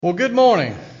Well, good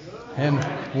morning, and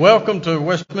welcome to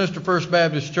Westminster First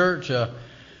Baptist Church.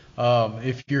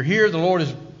 If you're here, the Lord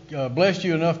has blessed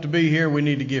you enough to be here. We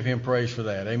need to give Him praise for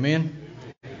that. Amen.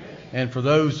 And for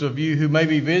those of you who may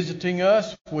be visiting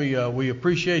us, we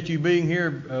appreciate you being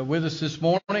here with us this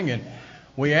morning. And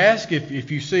we ask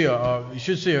if you see you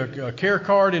should see a care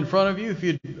card in front of you. If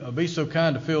you'd be so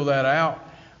kind to fill that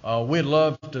out, we'd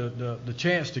love the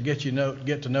chance to get to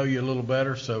know you a little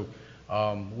better. So.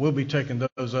 We'll be taking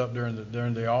those up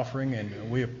during the offering,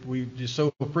 and we just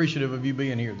so appreciative of you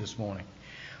being here this morning.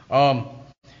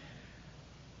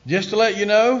 Just to let you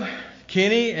know,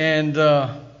 Kenny and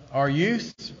our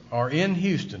youth are in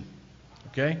Houston.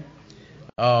 Okay,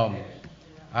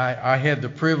 I had the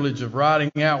privilege of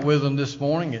riding out with them this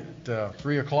morning at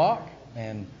 3 o'clock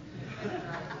and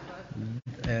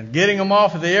getting them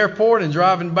off at the airport and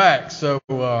driving back. So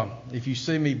if you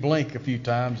see me blink a few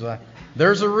times,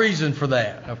 there's a reason for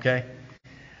that, okay?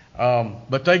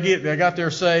 But they got there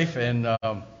safe, and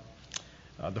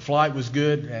the flight was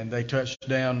good, and they touched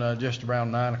down just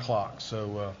around 9 o'clock.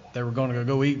 So they were going to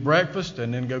go eat breakfast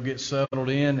and then go get settled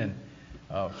in and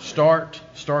start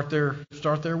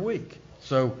their week.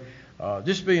 So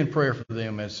just be in prayer for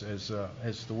them as the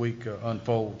week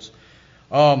unfolds.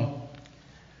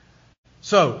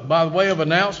 So by the way of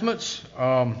announcements,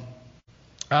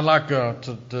 I'd like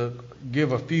to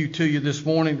give a few to you this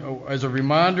morning. As a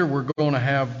reminder, we're going to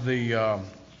have the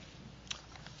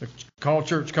Call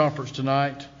Church Conference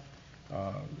tonight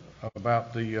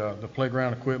about the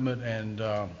playground equipment and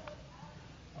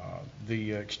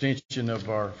the extension of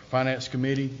our Finance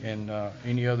Committee and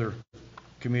any other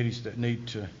committees that need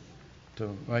to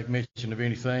make mention of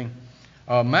anything.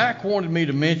 Mac wanted me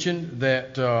to mention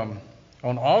that on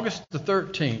August the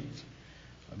 13th,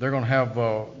 they're going to have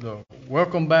the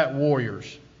Welcome Back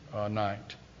Warriors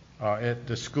night at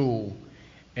the school.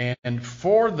 And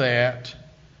for that,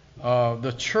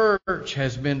 the church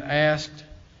has been asked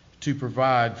to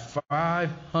provide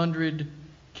 500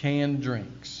 canned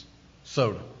drinks,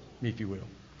 soda, if you will.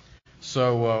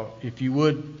 So if you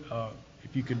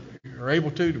are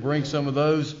able to bring some of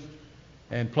those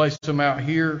and place them out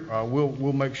here,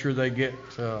 we'll make sure they get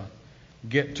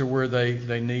to where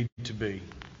they need to be.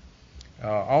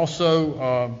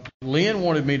 Also, Lynn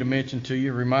wanted me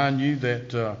to remind you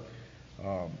that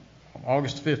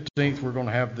August 15th we're going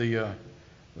to have the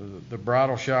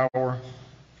bridal shower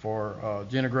for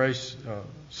Jenna Grace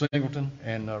Singleton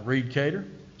and Reed Cater.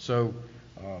 So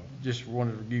just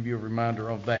wanted to give you a reminder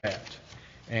of that.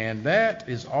 And that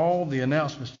is all the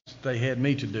announcements they had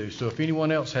me to do. So if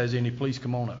anyone else has any, please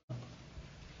come on up.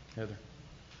 Heather.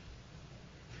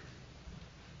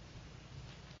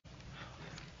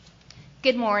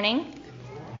 Good morning.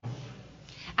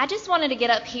 I just wanted to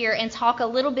get up here and talk a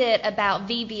little bit about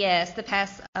VBS the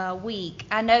past week.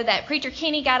 I know that Preacher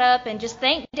Kenny got up and just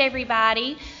thanked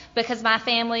everybody because my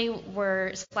family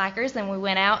were slackers and we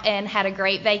went out and had a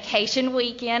great vacation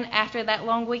weekend after that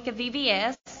long week of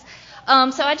VBS.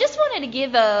 So I just wanted to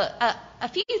give a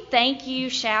few thank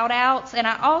you shout outs, and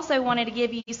I also wanted to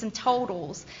give you some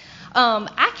totals.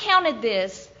 I counted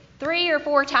this 3 or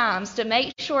 4 times to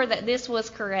make sure that this was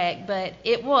correct, but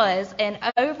it was. And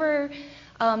over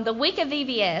the week of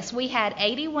VBS, we had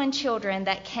 81 children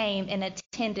that came and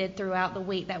attended throughout the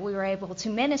week that we were able to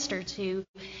minister to.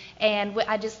 And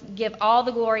I just give all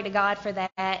the glory to God for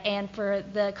that and for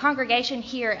the congregation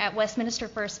here at Westminster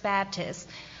First Baptist.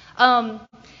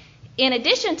 In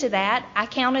addition to that, I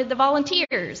counted the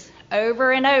volunteers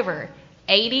over and over.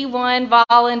 81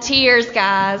 volunteers,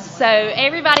 guys. So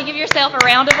everybody give yourself a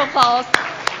round of applause.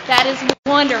 That is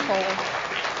wonderful.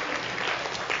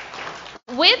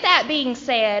 With that being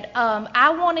said,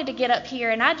 I wanted to get up here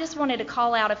and I just wanted to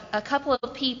call out a couple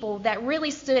of people that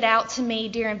really stood out to me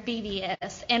during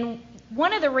VBS. And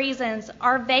one of the reasons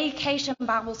our Vacation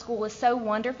Bible School is so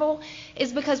wonderful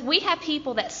is because we have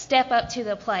people that step up to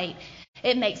the plate.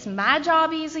 It makes my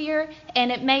job easier,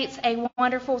 and it makes a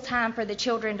wonderful time for the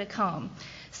children to come.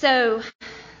 So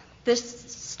the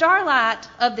starlight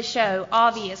of the show,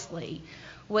 obviously,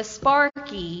 was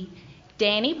Sparky,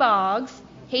 Danny Boggs.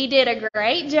 He did a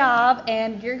great job,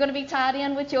 and you're going to be tied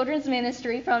in with children's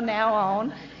ministry from now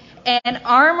on. And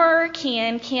Armor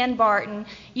Ken Barton,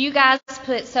 you guys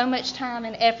put so much time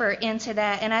and effort into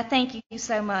that, and I thank you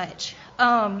so much.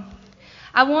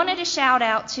 I wanted to shout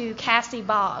out to Cassie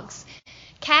Boggs.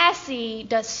 Cassie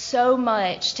does so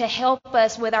much to help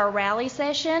us with our rally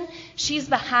session. She's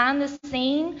behind the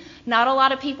scene. Not a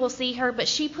lot of people see her, but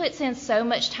she puts in so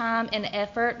much time and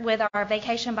effort with our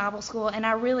Vacation Bible School, and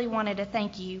I really wanted to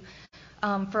thank you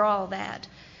for all of that.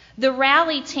 The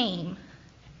rally team,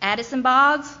 Addison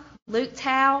Boggs, Luke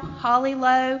Tao, Holly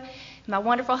Lowe, my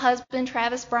wonderful husband,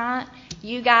 Travis Bryant.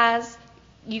 You guys,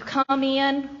 you come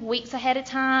in weeks ahead of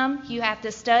time. You have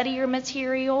to study your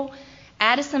material.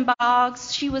 Addison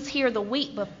Boggs, she was here the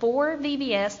week before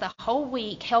VBS, the whole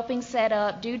week, helping set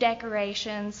up, do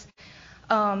decorations.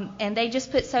 And they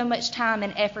just put so much time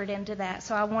and effort into that.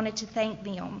 So I wanted to thank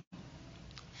them.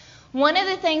 One of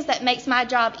the things that makes my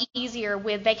job easier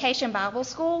with Vacation Bible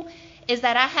School is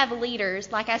that I have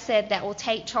leaders, like I said, that will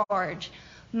take charge.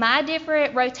 My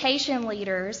different rotation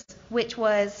leaders, which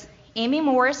was Emmy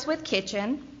Morris with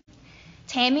Kitchen,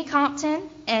 Tammy Compton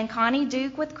and Connie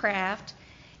Duke with Craft,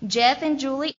 Jeff and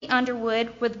Julie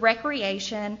Underwood with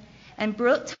Recreation, and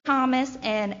Brooke Thomas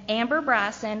and Amber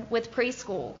Bryson with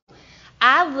Preschool.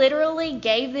 I literally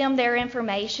gave them their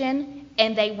information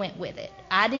and they went with it.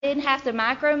 I didn't have to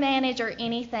micromanage or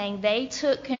anything. They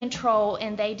took control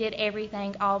and they did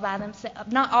everything all by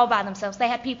themselves. Not all by themselves. They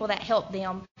had people that helped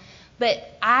them.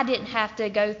 But I didn't have to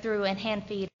go through and hand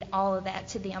feed all of that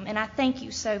to them. And I thank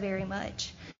you so very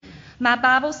much. My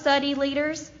Bible study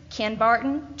leaders, Ken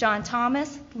Barton, John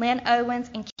Thomas, Lynn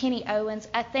Owens, and Kenny Owens,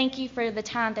 I thank you for the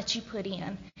time that you put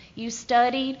in. You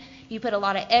studied, you put a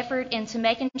lot of effort into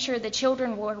making sure the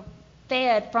children were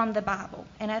fed from the Bible,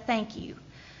 and I thank you.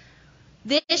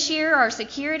 This year, our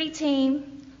security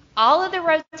team, all of the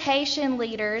rotation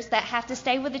leaders that have to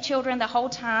stay with the children the whole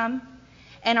time,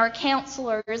 and our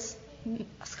counselors,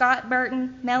 Scott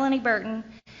Burton, Melanie Burton,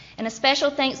 and a special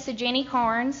thanks to Jenny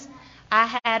Carnes.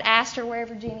 I had asked her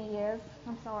wherever Jenny is.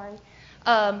 I'm sorry.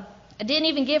 I didn't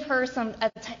even give her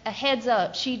a heads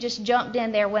up. She just jumped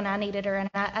in there when I needed her, and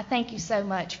I thank you so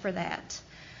much for that.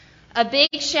 A big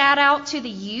shout out to the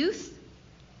youth.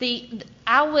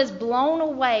 I was blown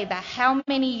away by how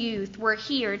many youth were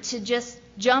here to just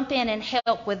jump in and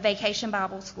help with Vacation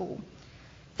Bible School.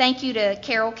 Thank you to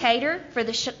Carol Cater for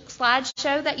the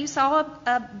slideshow that you saw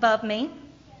above me.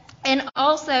 And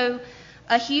also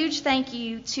a huge thank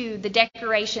you to the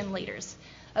decoration leaders.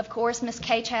 Of course, Miss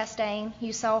Kay Chastain,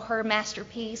 you saw her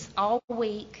masterpiece all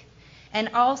week. And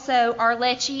also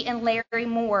Arlecci and Larry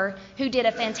Moore, who did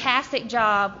a fantastic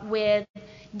job with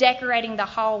decorating the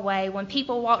hallway. When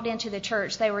people walked into the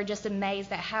church, they were just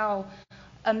amazed at how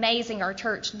amazing our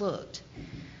church looked.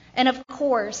 And of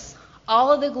course,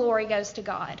 all of the glory goes to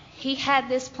God. He had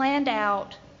this planned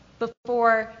out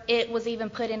before it was even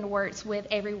put into works with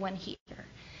everyone here.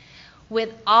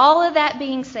 With all of that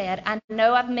being said, I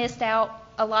know I've missed out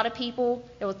a lot of people.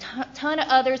 There were a ton of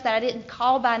others that I didn't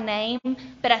call by name,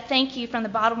 but I thank you from the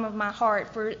bottom of my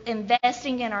heart for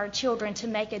investing in our children to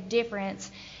make a difference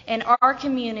in our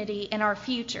community and our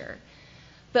future.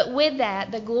 But with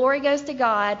that, the glory goes to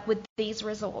God with these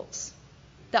results.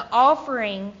 The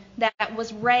offering that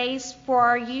was raised for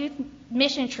our youth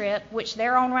mission trip, which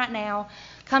they're on right now,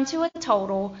 come to a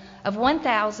total of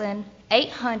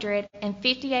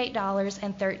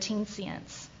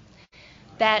 $1,858.13.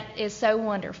 That is so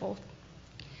wonderful.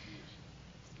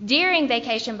 During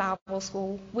Vacation Bible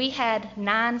School, we had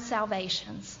 9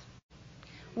 salvations.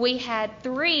 We had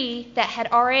 3 that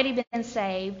had already been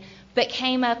saved, but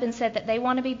came up and said that they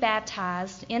want to be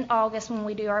baptized in August when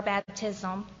we do our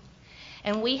baptism.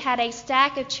 And we had a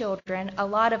stack of children, a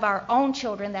lot of our own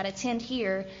children that attend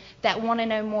here, that want to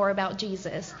know more about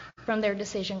Jesus from their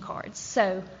decision cards.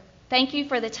 So thank you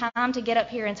for the time to get up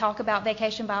here and talk about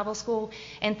Vacation Bible School,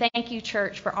 and thank you,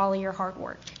 church, for all of your hard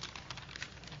work.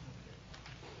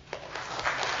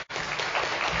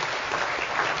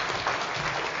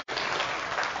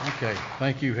 Okay,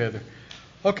 thank you, Heather.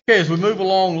 Okay, as we move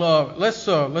along, let's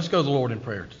go to the Lord in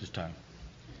prayer at this time.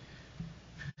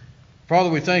 Father,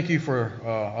 we thank you for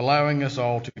allowing us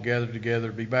all to gather together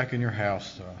to be back in your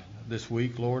house this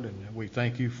week, Lord, and we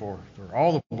thank you for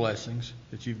all the blessings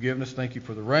that you've given us. Thank you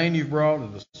for the rain you've brought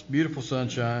and this beautiful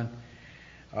sunshine.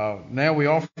 Now we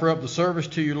offer up the service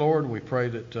to you, Lord, and we pray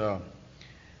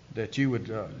that you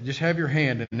would just have your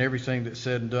hand in everything that's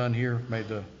said and done here. May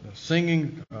the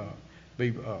singing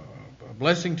be a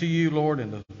blessing to you, Lord,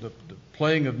 and the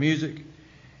playing of music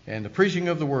and the preaching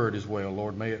of the word as well,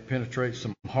 Lord. May it penetrate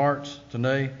some hearts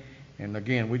today. And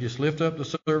again, we just lift up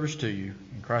the service to you.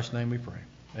 In Christ's name we pray.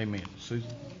 Amen. Susan?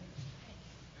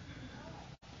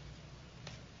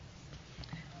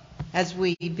 As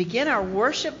we begin our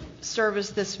worship service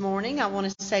this morning, I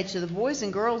want to say to the boys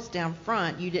and girls down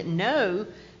front, you didn't know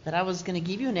that I was going to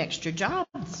give you an extra job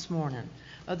this morning,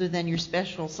 other than your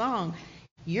special song.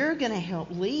 You're going to help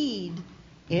lead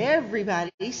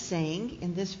everybody sing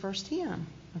in this first hymn.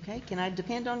 Okay? Can I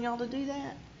depend on y'all to do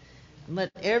that?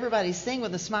 Let everybody sing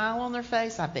with a smile on their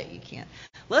face? I bet you can.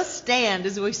 Let's stand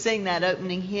as we sing that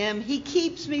opening hymn, He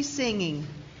Keeps Me Singing.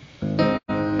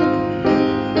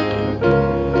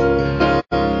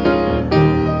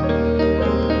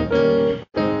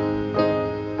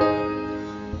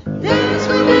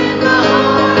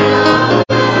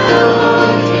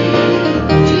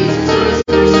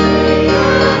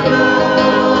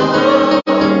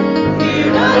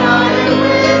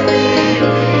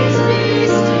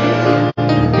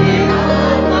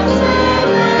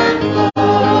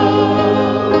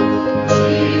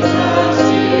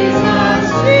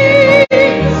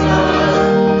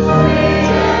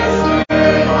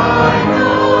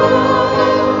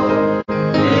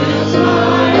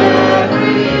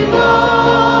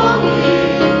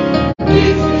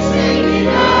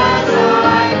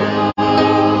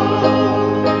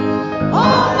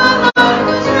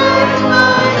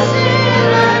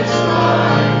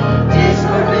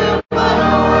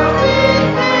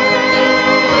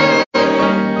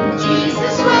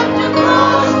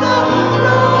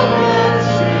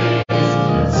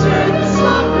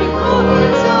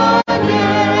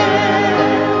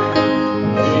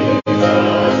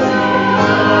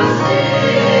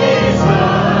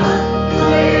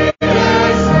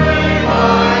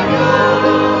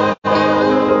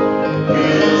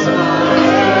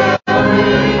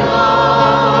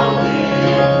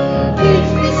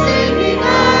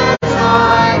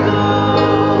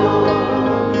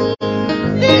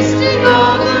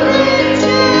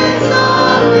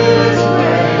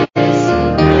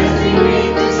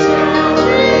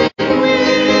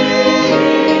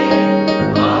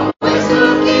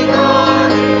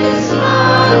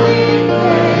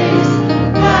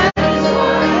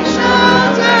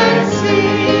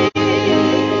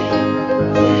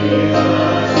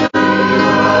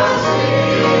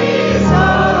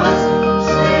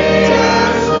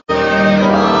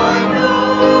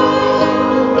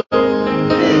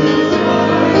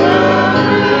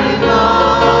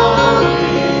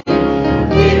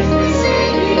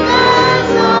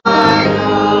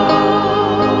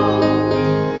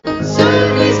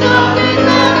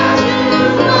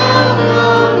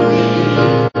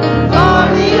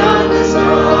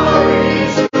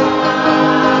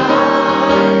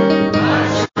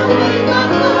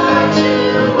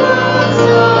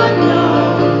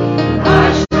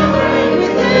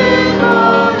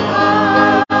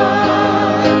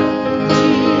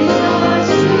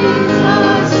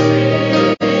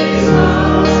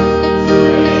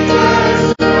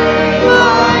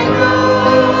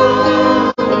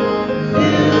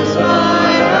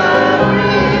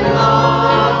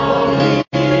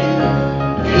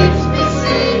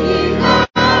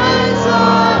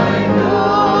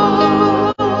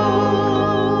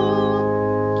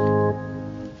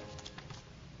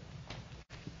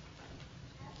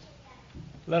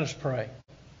 Let us pray.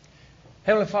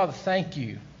 Heavenly Father, thank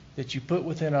you that you put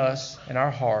within us and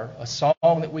our heart a song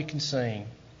that we can sing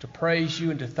to praise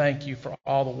you and to thank you for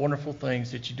all the wonderful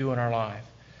things that you do in our life.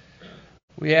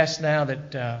 We ask now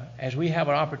that as we have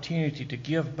an opportunity to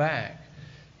give back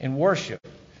in worship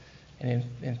and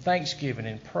in thanksgiving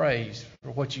and praise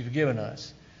for what you've given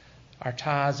us, our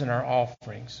tithes and our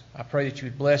offerings, I pray that you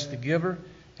would bless the giver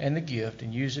and the gift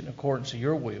and use it in accordance to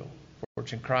your will. For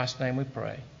it's in Christ's name we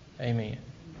pray. Amen.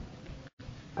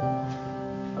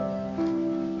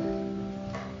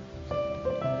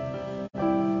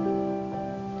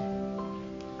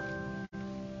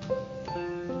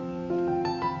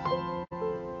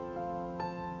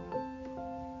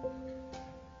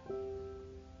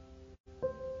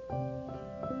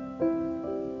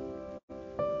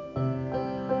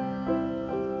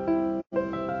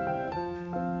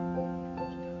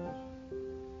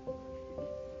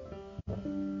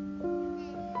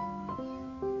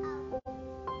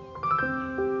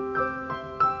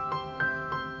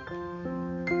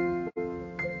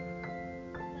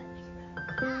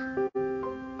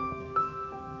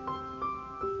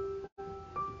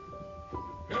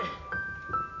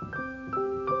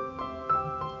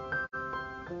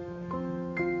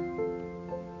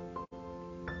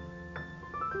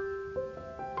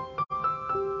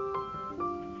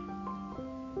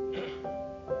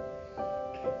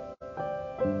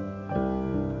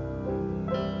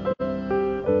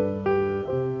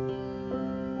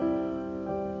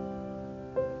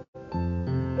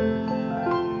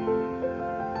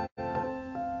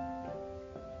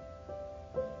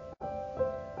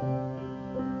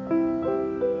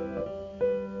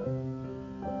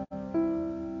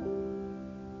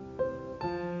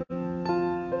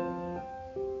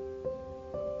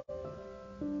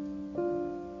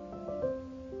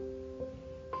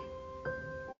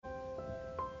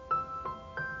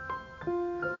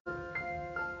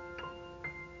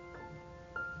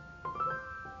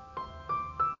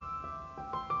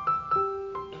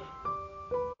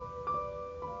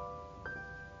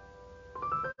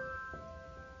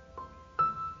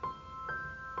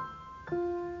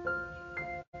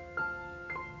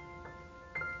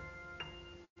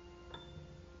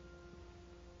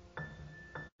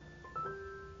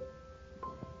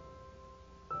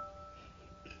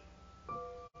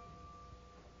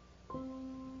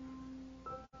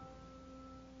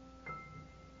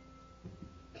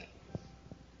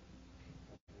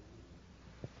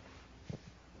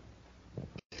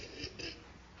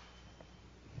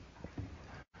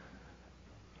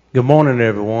 Good morning,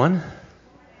 everyone.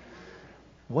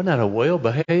 Wasn't that a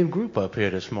well-behaved group up here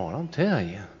this morning? I'm telling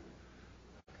you.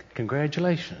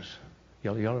 Congratulations.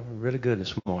 Y'all are really good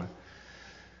this morning.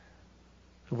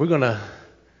 We're going to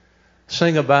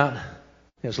sing about,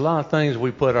 there's a lot of things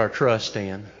we put our trust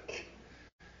in.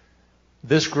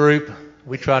 This group,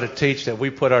 we try to teach that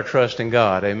we put our trust in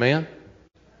God. Amen?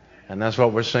 And that's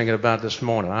what we're singing about this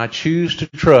morning. I choose to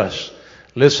trust.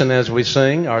 Listen as we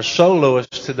sing. Our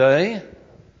soloist today,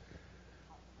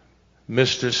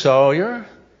 Mr. Sawyer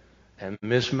and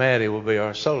Miss Maddie will be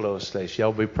our soloists.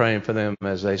 Y'all be praying for them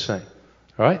as they sing.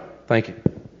 All right? Thank you.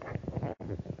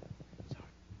 Sometimes it falls.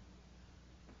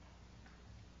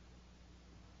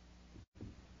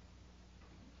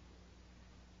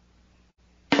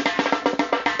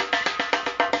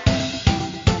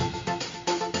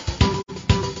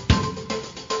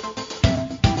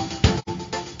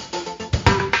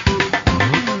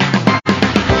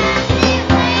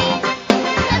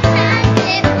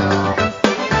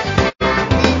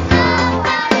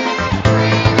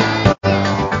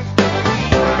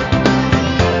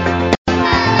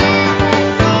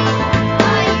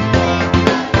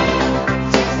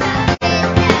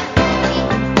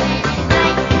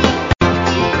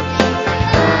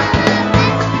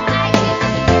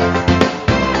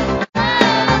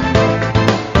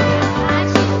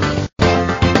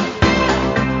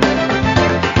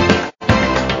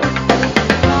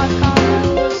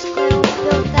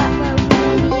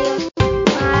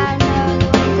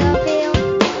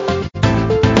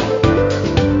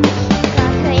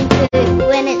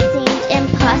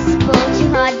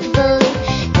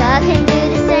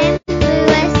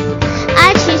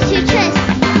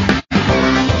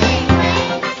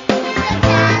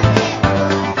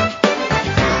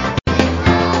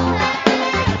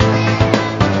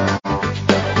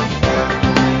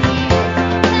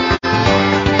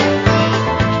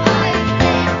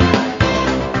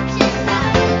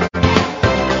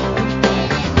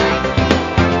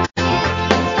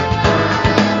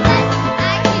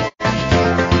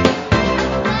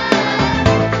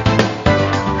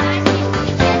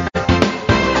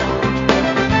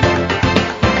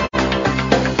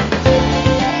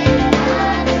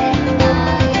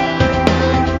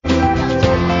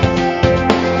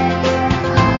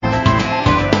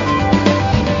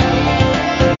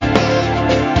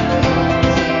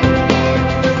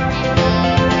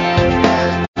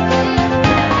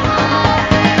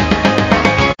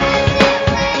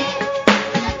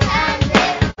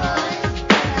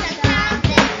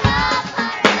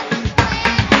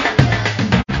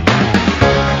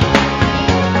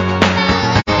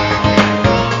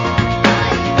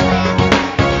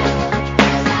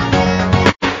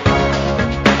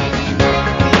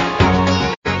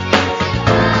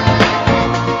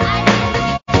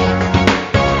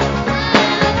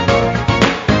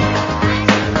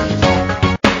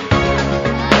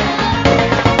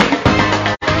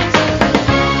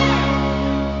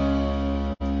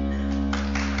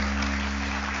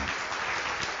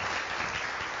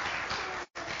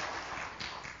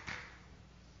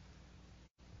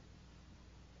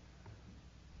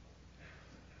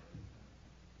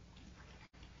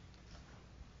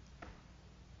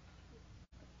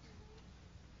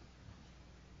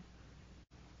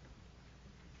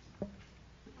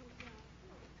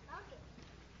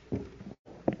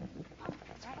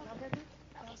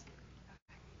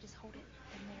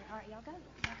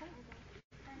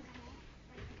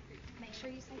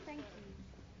 say thank you?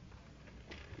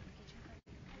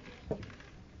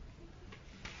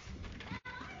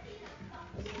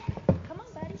 Come on,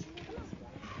 buddy. Come on.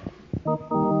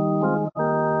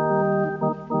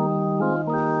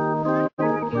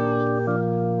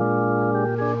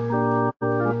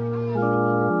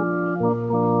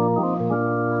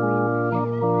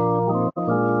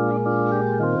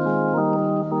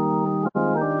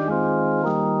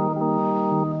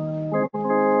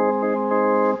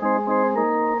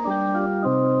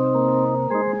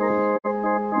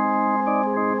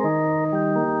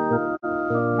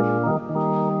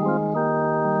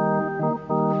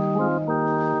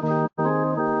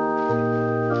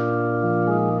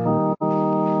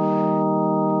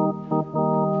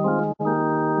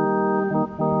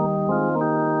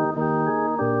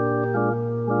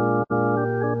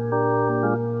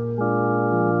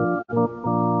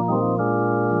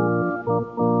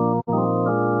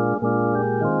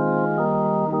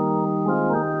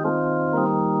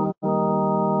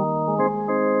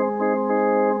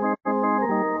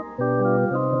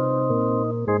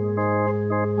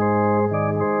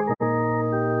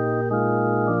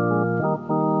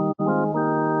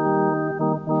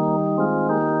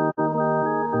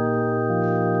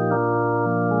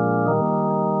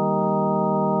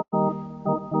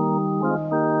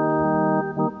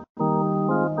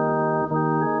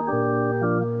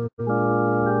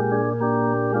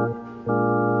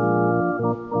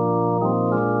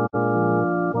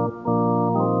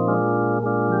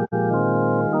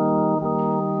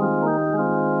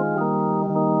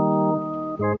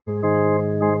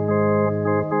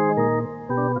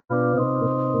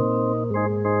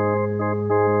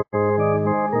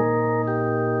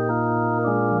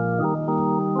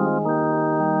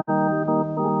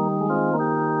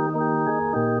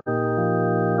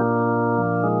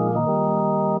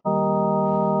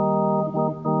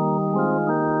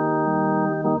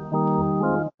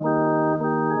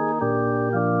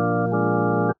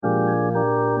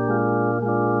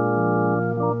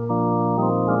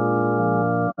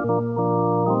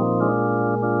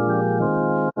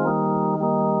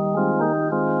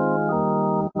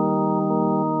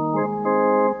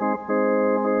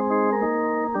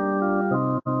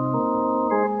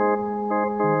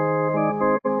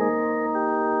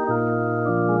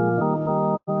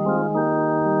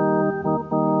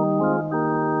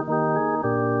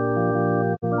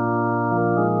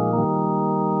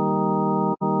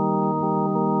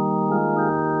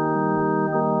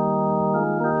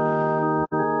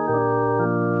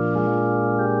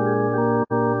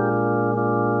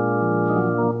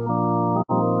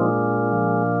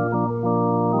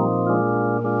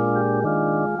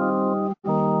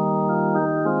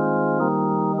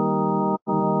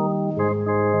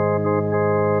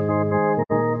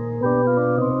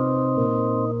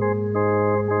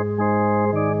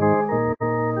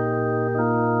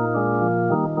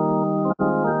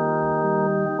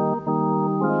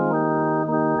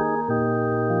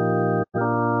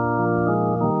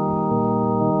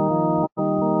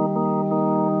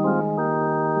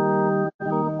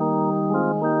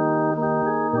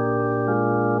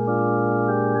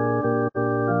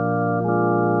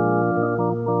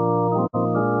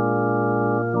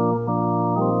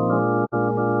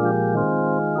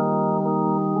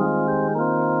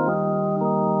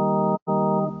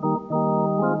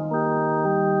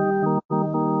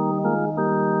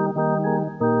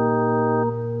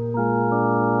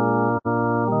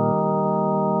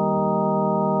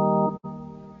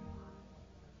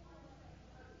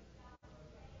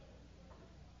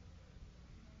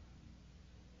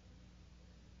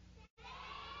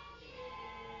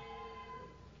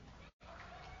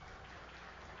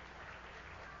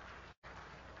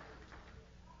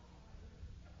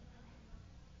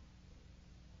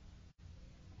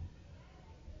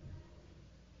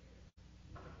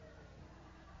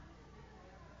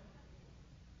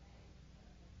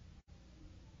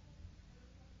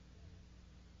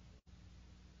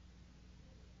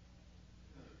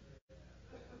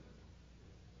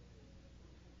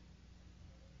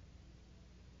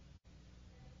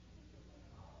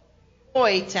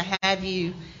 Joy to have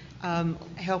you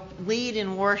help lead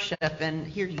in worship and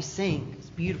hear you sing. It's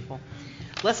beautiful.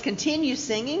 Let's continue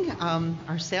singing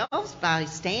ourselves by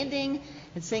standing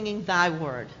and singing Thy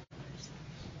Word.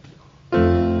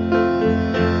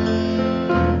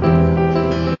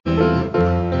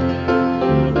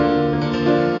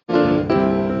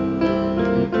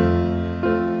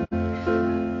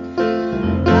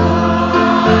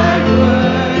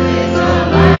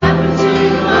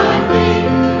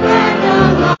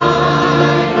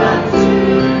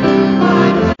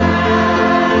 Thy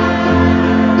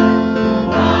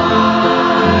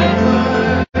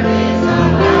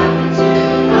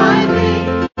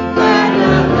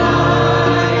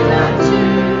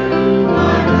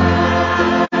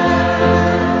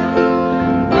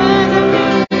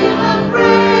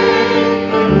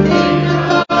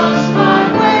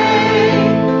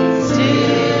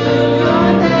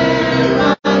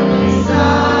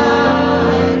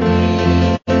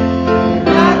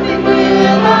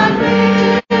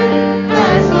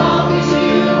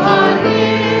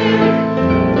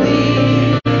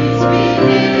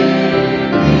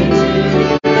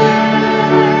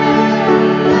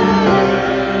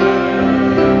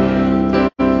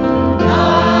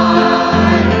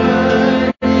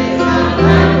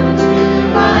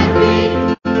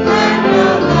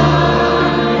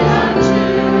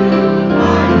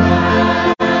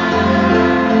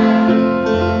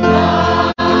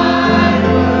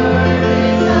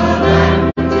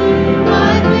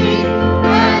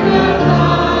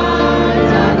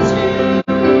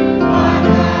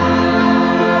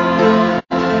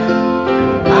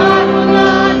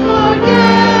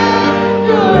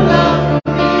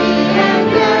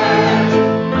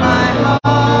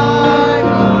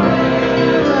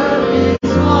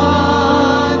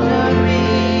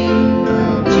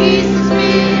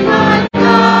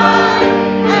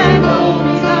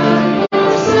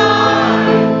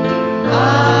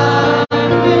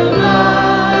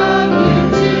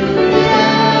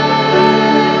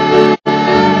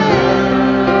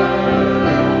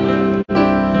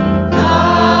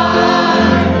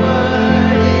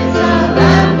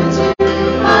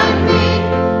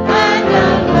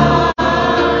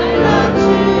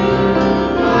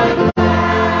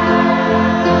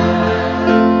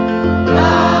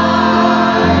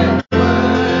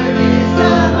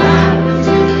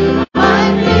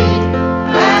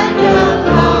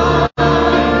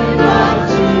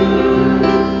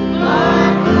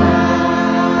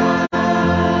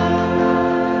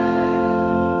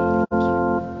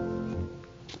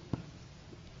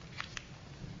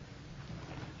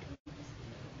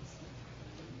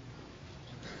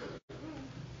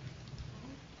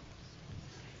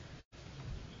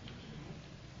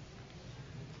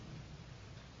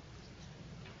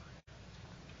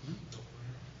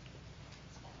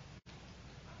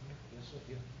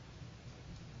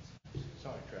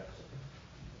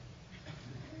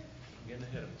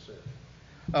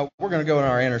We're going to go in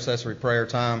our intercessory prayer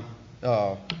time.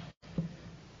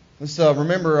 Let's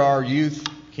remember our youth,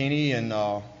 Kenny and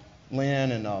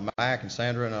Lynn and Mac and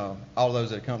Sandra and all of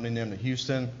those that accompanied them to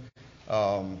Houston.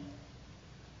 Our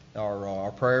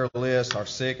prayer list, our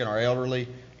sick and our elderly,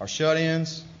 our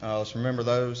shut-ins. Let's remember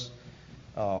those.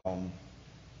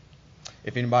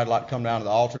 If anybody'd like to come down to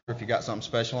the altar, if you got something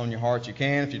special on your heart, you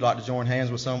can. If you'd like to join hands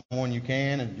with someone, you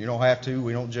can. And you don't have to.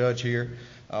 We don't judge here.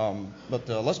 But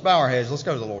let's bow our heads. Let's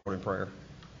go to the Lord in prayer.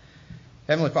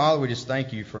 Heavenly Father, we just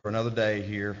thank you for another day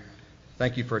here.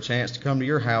 Thank you for a chance to come to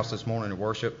your house this morning to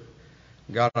worship.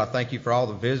 God, I thank you for all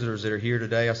the visitors that are here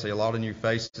today. I see a lot of new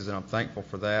faces, and I'm thankful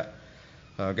for that.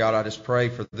 God, I just pray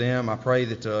for them. I pray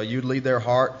that you'd lead their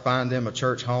heart, find them a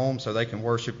church home so they can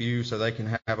worship you, so they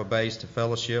can have a base to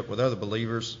fellowship with other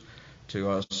believers,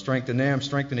 to strengthen them,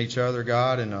 strengthen each other,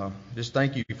 God. And just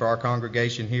thank you for our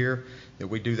congregation here, that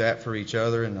we do that for each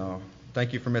other. And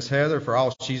thank you for Miss Heather for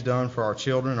all she's done for our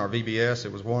children, our VBS.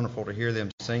 It was wonderful to hear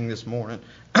them sing this morning,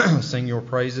 sing your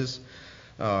praises.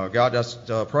 God, just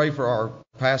pray for our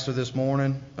pastor this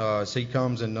morning as he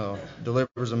comes and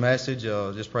delivers a message.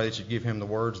 Just pray that you give him the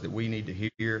words that we need to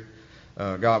hear.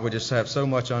 God, we just have so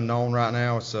much unknown right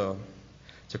now. It's a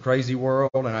crazy world,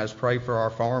 and I just pray for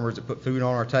our farmers that put food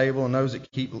on our table and those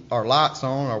that keep our lights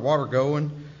on, our water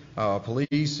going,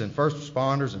 police and first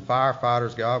responders and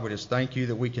firefighters. God, we just thank you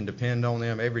that we can depend on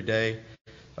them every day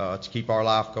to keep our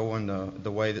life going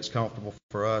the way that's comfortable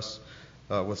for us.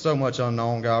 With so much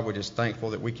unknown, God, we're just thankful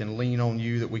that we can lean on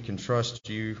you, that we can trust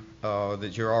you,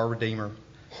 that you're our Redeemer.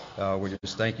 We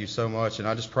just thank you so much. And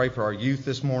I just pray for our youth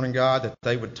this morning, God, that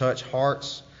they would touch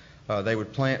hearts, they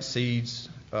would plant seeds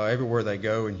everywhere they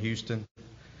go in Houston,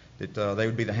 that they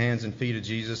would be the hands and feet of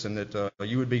Jesus, and that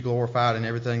you would be glorified in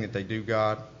everything that they do,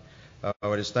 God.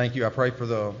 I just thank you. I pray for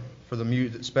the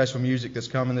special music that's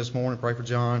coming this morning. Pray for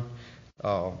John.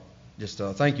 Just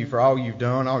thank you for all you've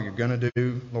done, all you're going to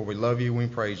do. Lord, we love you. We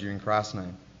praise you in Christ's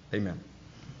name. Amen.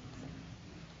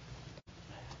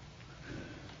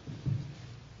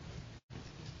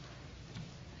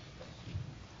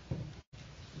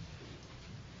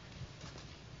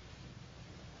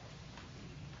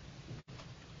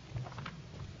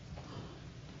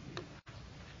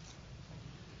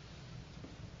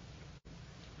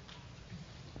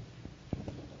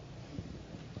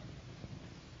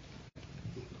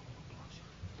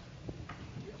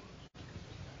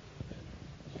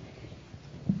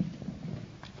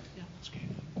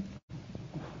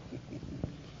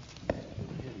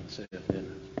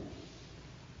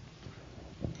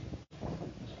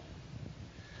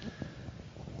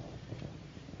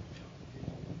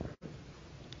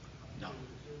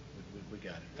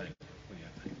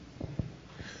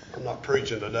 I'm not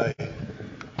preaching today.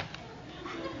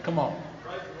 Come on.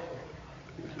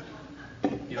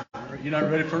 You're not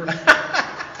ready for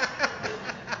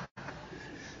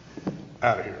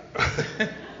Out of here.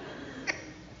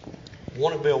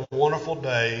 Want to be a wonderful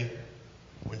day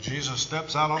when Jesus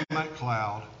steps out on that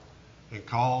cloud and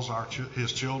calls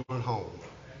his children home.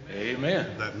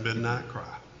 Amen. That midnight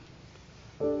cry.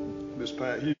 Miss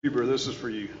Pat Huber, this is for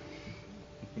you.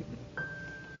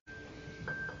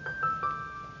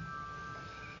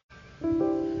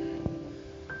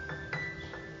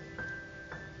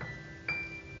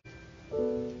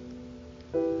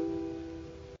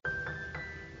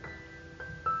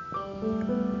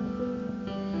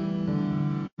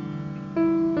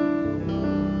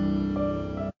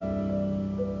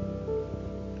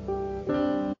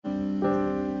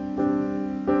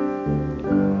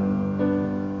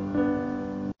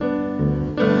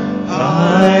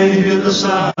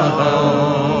 Sound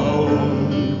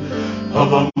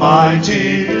of a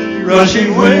mighty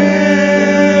rushing wind,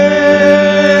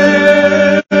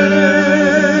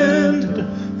 and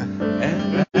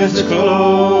it's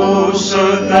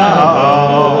closer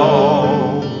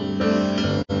now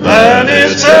than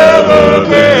it's ever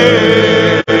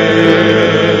been.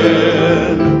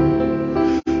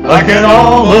 I can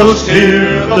almost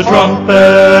hear the trumpet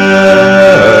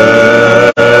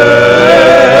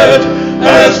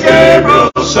as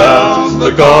Gabriel sounds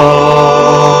the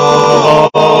call,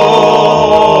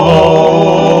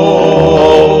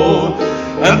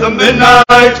 and the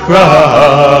midnight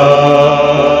cry,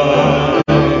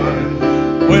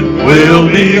 when we'll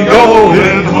be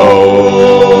going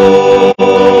home,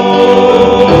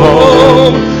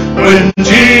 when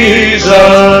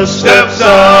Jesus steps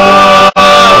out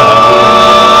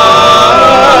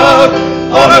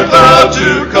on a cloud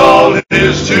to call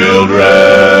his children.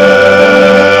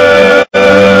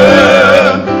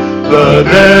 The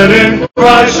dead in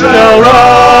Christ shall rise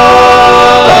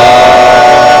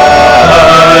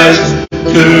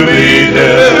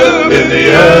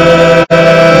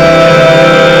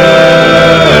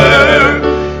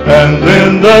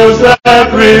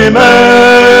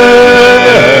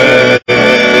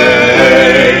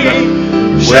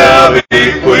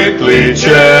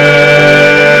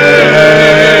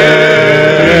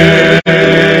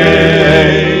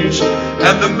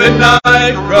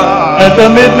the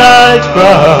midnight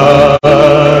cry,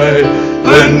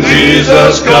 when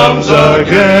Jesus comes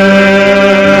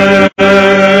again.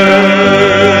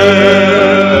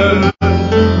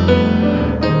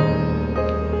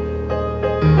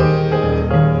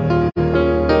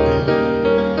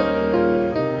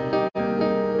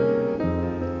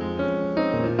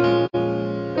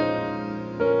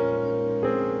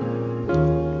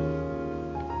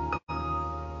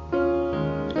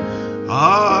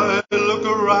 I look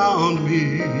around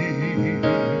me,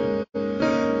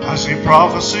 I see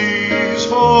prophecies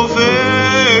fulfilled,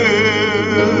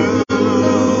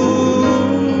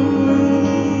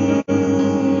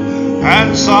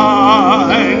 and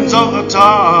signs of the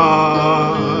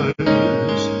times,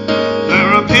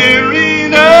 they're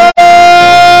appearing everywhere.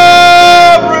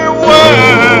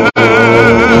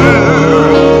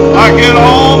 I can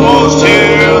almost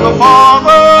hear the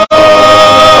Father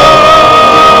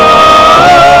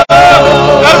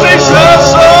as he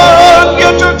says, son,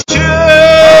 get your children.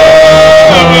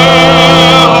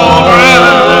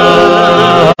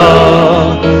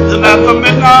 And at the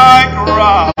midnight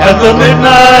cry,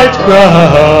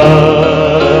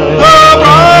 the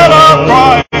bride of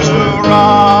Christ will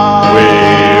rise. We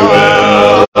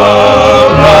will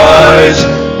arise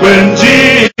when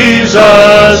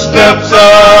Jesus steps out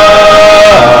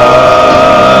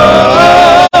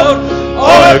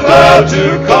on a cloud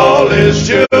to call his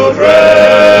children.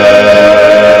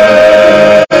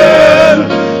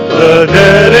 The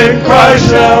dead in Christ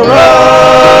shall rise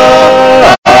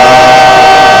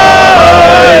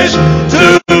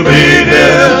to meet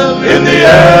him in the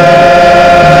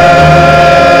air.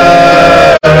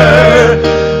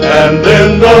 And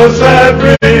then those that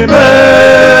remain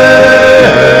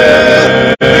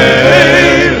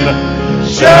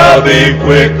shall be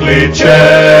quickly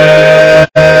changed.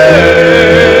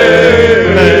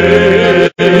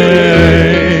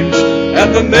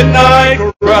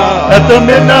 At the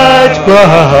midnight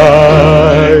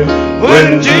cry,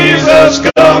 when Jesus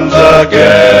comes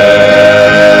again.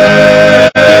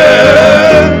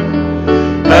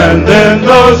 And then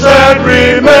those that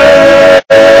remain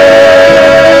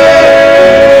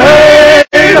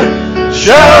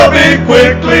shall be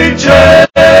quickly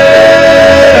changed.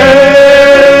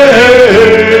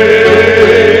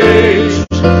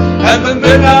 At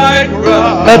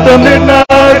the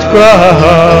midnight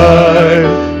cry,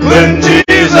 when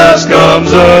Jesus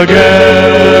comes again.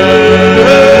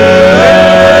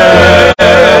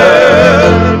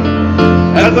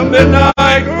 At the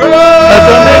midnight cry,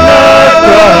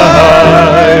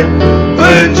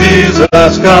 when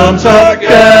Jesus comes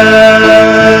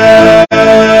again.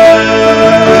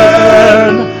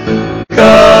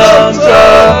 Comes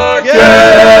again.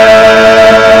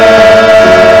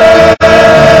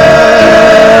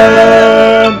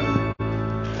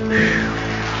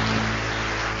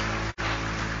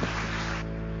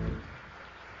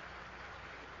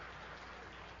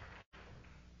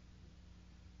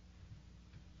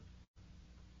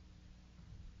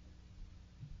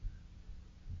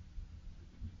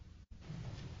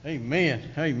 Amen.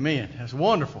 Amen. That's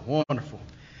wonderful. Wonderful.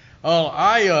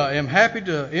 I am happy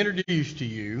to introduce to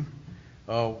you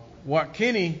what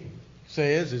Kenny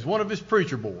says is one of his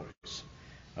preacher boys.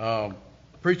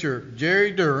 Preacher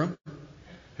Jerry Durham,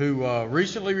 who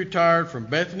recently retired from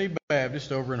Bethany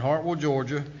Baptist over in Hartwell,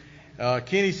 Georgia.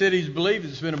 Kenny said he's believed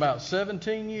it's been about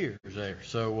 17 years there.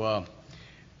 So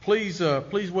please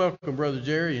welcome Brother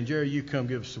Jerry. And Jerry, you come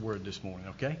give us the word this morning,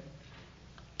 okay?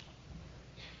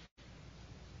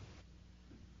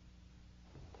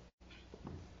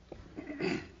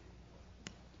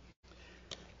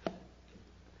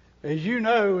 As you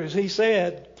know, as he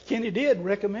said, Kenny did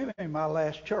recommend me in my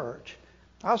last church.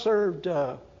 I served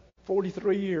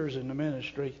 43 years in the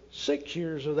ministry. 6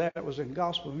 years of that was in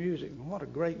gospel music. What a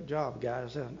great job,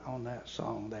 guys, on that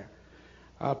song there.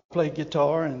 I played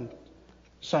guitar and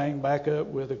sang back up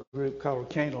with a group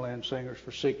called Candleland Singers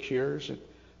for 6 years. And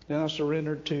then I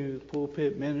surrendered to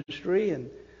pulpit ministry and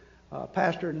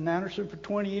pastored in Anderson for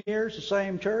 20 years, the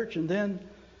same church. And then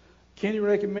Kenny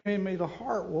recommended me to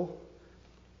Hartwell.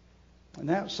 And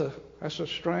that's a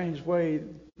strange way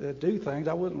to do things.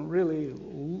 I wasn't really,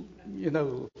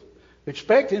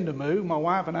 expecting to move. My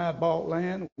wife and I had bought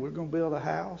land. We were going to build a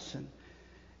house. And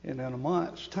in a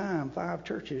month's time, 5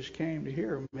 churches came to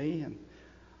hear me. And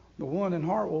the one in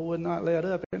Hartwell would not let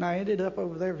up. And I ended up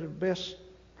over there with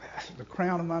the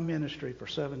crown of my ministry for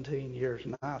 17 years.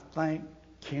 And I thank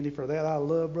Kenny for that. I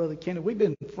love Brother Kenny. We've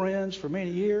been friends for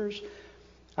many years.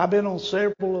 I've been on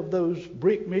several of those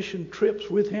brick mission trips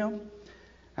with him.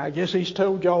 I guess he's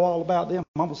told y'all all about them.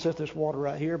 I'm going to set this water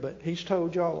right here, but he's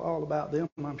told y'all all about them,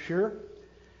 I'm sure.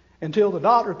 until the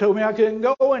doctor told me I couldn't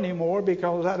go anymore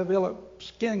because I developed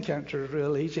skin cancer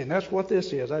real easy. And that's what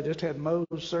this is. I just had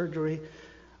Mohs surgery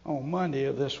on Monday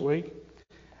of this week.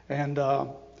 And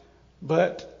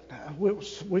but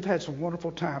we've had some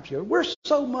wonderful times together. We're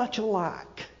so much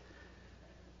alike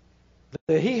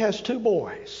that he has 2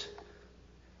 boys.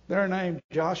 They're named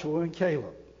Joshua and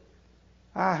Caleb.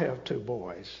 I have 2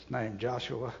 boys named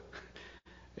Joshua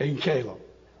and Caleb.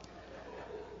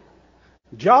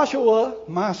 Joshua,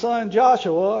 my son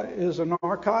Joshua, is a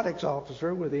narcotics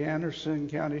officer with the Anderson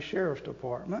County Sheriff's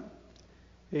Department.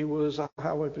 He was a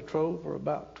highway patrol for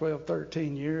about 12,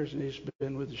 13 years, and he's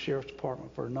been with the Sheriff's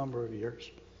Department for a number of years.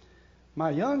 My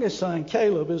youngest son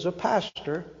Caleb is a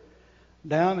pastor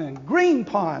down in Green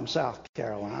Pond, South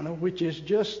Carolina, which is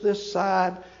just this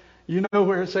side, you know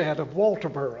where it's at, of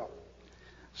Walterboro.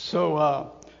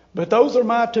 So, but those are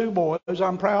my 2 boys.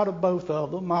 I'm proud of both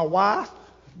of them. My wife,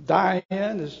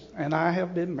 Diane, and I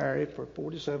have been married for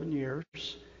 47 years.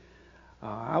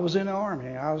 I was in the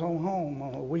Army. I was on home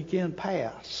on a weekend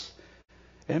pass.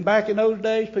 And back in those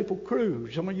days, people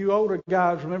cruised. Some of you older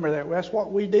guys remember that. That's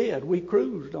what we did. We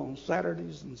cruised on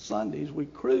Saturdays and Sundays. We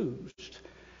cruised.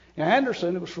 In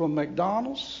Anderson, it was from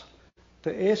McDonald's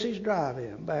to Essie's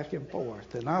Drive-In, back and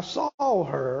forth. And I saw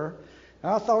her.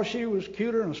 I thought she was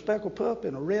cuter than a speckled pup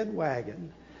in a red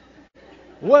wagon.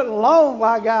 Wasn't long till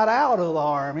I got out of the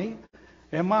Army,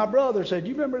 and my brother said,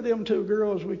 "You remember them 2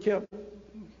 girls we kept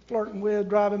flirting with,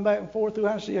 driving back and forth through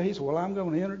Tennessee?" He said, "Well, I'm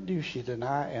going to introduce you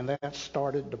tonight," and that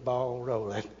started the ball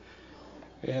rolling.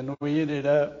 And we ended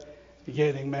up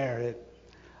getting married.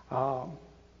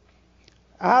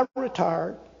 I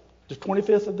retired. The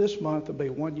 25th of this month will be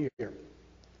 1 year.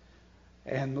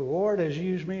 And the Lord has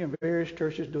used me in various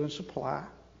churches doing supply.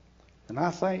 And I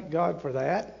thank God for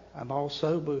that. I've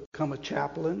also become a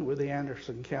chaplain with the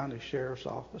Anderson County Sheriff's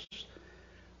Office.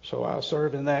 So I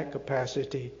serve in that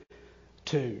capacity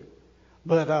too.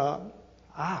 But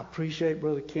I appreciate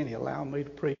Brother Kenny allowing me to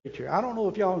preach here. I don't know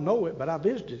if y'all know it, but I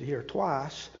visited here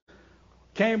twice.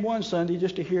 Came one Sunday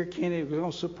just to hear Kenny. It was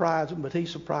going to surprise him, but he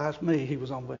surprised me. He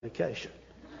was on vacation.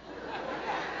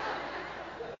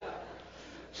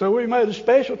 So we made a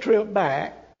special trip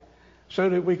back so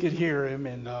that we could hear him,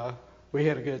 and we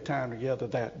had a good time together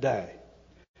that day.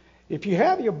 If you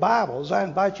have your Bibles, I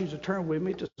invite you to turn with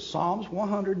me to Psalms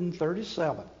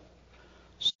 137.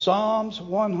 Psalms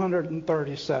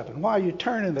 137. While you're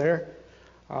turning there,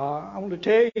 I want to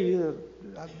tell you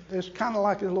that it's kind of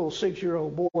like a little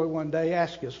 6-year-old boy one day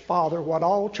asked his father what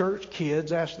all church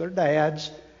kids ask their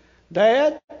dads,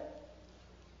 "Dad,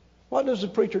 what does the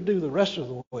preacher do the rest of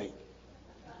the week?"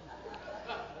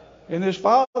 And his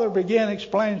father began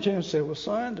explaining to him and said, "Well,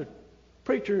 son, the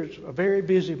preacher is a very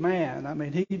busy man. I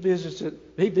mean, he visits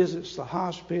the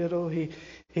hospital. He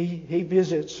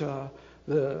visits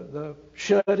the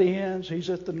shut-ins. He's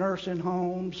at the nursing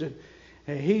homes, and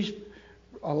he's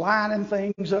aligning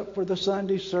things up for the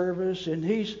Sunday service, and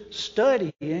he's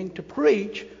studying to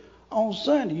preach on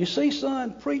Sunday. You see,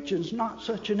 son, preaching's not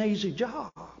such an easy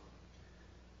job."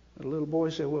 The little boy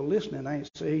said, "Well, listening ain't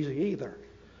so easy either."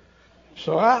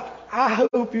 So I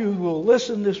hope you will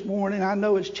listen this morning. I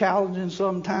know it's challenging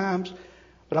sometimes,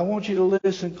 but I want you to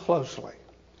listen closely.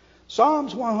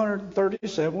 Psalms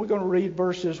 137, we're going to read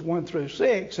verses 1 through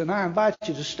 6, and I invite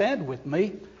you to stand with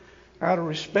me out of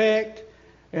respect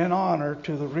and honor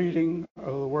to the reading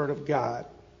of the Word of God.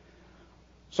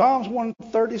 Psalms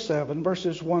 137,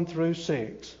 verses 1 through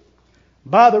 6.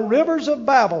 "By the rivers of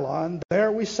Babylon,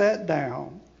 there we sat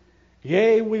down.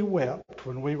 Yea, we wept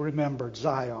when we remembered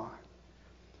Zion.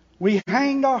 We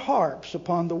hanged our harps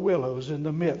upon the willows in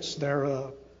the midst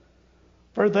thereof.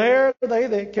 For there they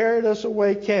that carried us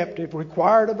away captive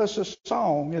required of us a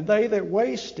song, and they that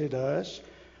wasted us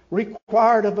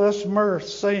required of us mirth,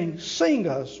 saying, Sing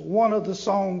us one of the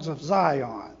songs of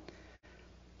Zion.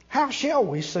 How shall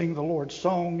we sing the Lord's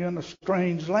song in a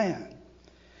strange land?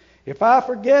 If I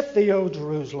forget thee, O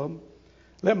Jerusalem,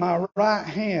 let my right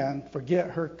hand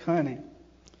forget her cunning.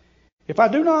 If I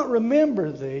do not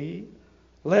remember thee,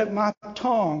 let my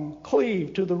tongue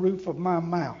cleave to the roof of my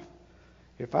mouth.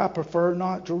 If I prefer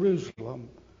not Jerusalem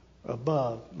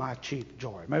above my chief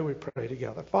joy." May we pray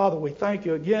together. Father, we thank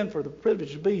you again for the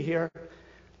privilege to be here.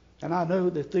 And I know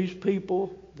that these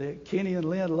people that Kenny and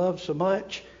Lynn love so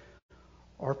much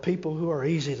are people who are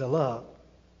easy to love.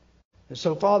 And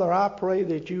so, Father, I pray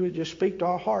that you would just speak to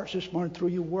our hearts this morning through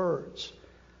your words.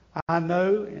 I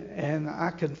know and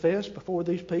I confess before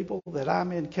these people that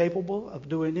I'm incapable of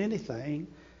doing anything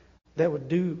that would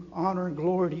do honor and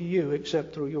glory to you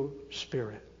except through your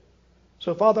Spirit.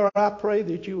 So, Father, I pray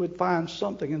that you would find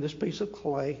something in this piece of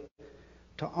clay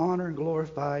to honor and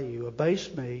glorify you.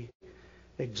 Abase me,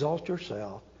 exalt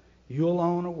yourself. You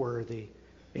alone are worthy.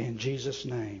 In Jesus'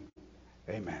 name,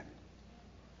 amen.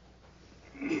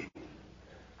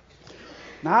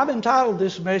 Now, I've entitled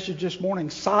this message this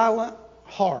morning, Silent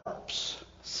Harps.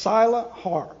 Silent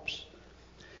Harps.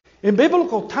 In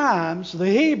biblical times, the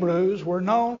Hebrews were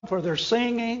known for their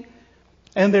singing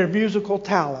and their musical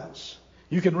talents.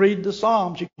 You can read the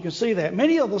Psalms, you can see that.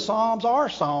 Many of the Psalms are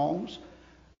songs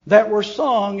that were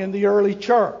sung in the early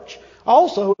church.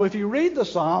 Also, if you read the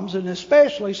Psalms, and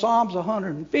especially Psalms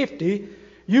 150,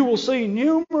 you will see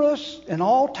numerous and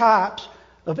all types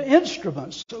of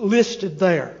instruments listed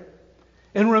there.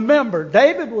 And remember,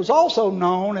 David was also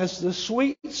known as the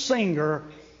sweet singer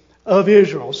of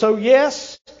Israel. So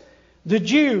yes, the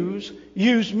Jews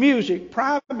used music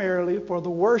primarily for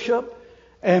the worship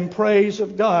and praise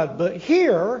of God. But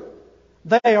here,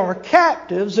 they are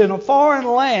captives in a foreign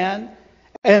land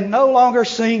and no longer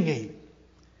singing.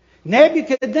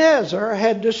 Nebuchadnezzar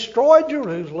had destroyed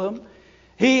Jerusalem.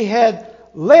 He had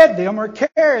led them or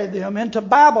carried them into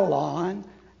Babylon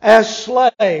as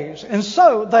slaves. And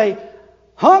so they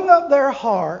hung up their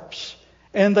harps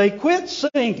and they quit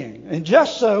singing. And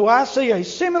just so, I see a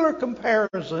similar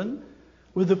comparison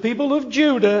with the people of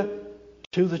Judah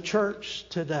to the church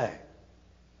today.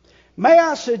 May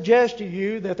I suggest to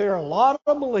you that there are a lot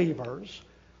of believers,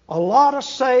 a lot of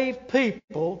saved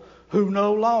people who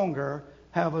no longer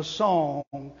have a song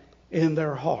in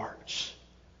their hearts.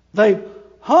 They've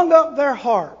hung up their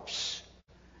harps.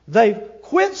 They've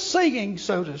quit singing,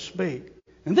 so to speak.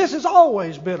 And this has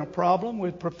always been a problem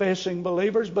with professing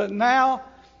believers, but now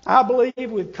I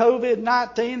believe with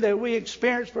COVID-19 that we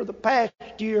experienced for the past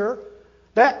year,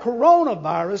 that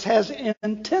coronavirus has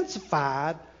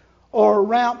intensified or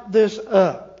ramped this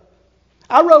up.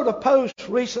 I wrote a post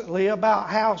recently about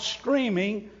how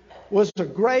streaming was a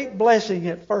great blessing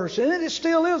at first, and it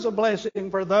still is a blessing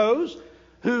for those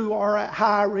who are at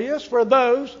high risk, for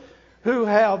those who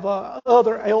have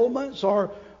other ailments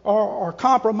or are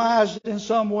compromised in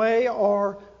some way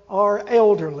or are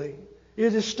elderly.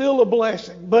 It is still a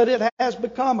blessing, but it has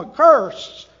become a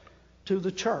curse to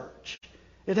the church.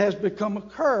 It has become a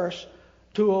curse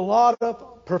to a lot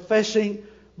of professing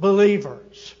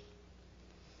believers.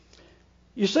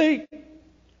 You see,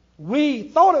 we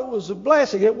thought it was a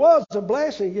blessing. It was a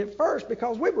blessing at first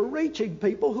because we were reaching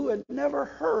people who had never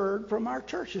heard from our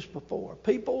churches before.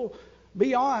 People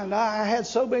beyond. I had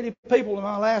so many people in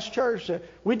my last church.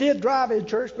 We did drive-in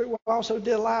church, but we also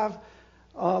did live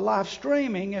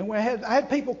streaming. And I had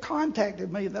people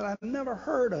contacted me that I'd never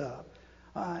heard of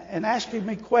and asking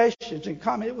me questions and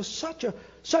comments. It was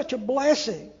such a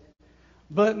blessing.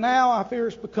 But now I fear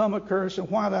it's become a curse. And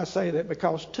why do I say that?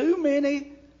 Because too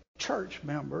many church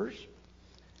members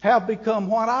have become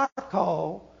what I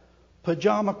call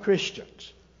pajama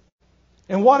Christians.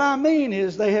 And what I mean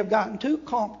is they have gotten too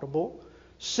comfortable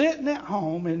sitting at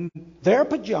home in their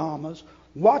pajamas,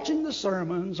 watching the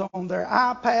sermons on their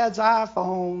iPads,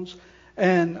 iPhones,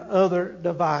 and other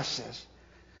devices.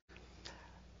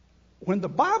 When the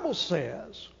Bible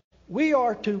says we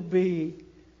are to be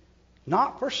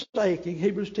not forsaking,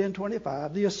 Hebrews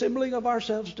 10:25, the assembling of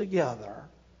ourselves together,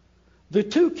 the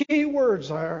two key words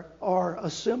there are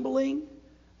assembling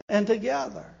and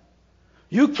together.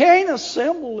 You can't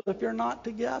assemble if you're not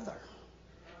together.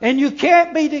 And you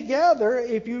can't be together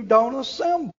if you don't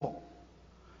assemble.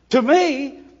 To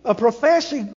me, a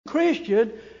professing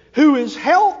Christian who is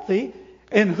healthy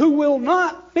and who will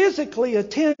not physically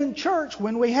attend church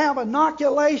when we have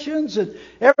inoculations and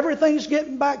everything's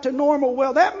getting back to normal,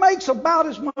 well, that makes about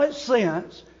as much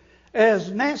sense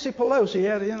as Nancy Pelosi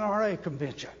at an NRA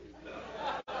convention.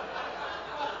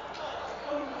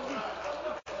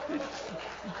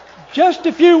 Just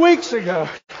a few weeks ago,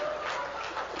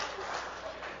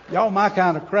 y'all my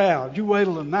kind of crowd. You wait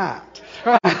till tonight.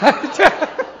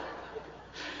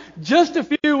 Just a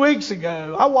few weeks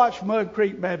ago, I watched Mud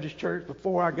Creek Baptist Church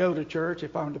before I go to church.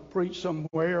 If I'm to preach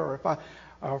somewhere, or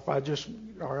if I'm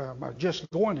just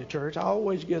going to church, I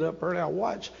always get up early. I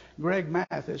watch Greg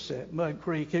Mathis at Mud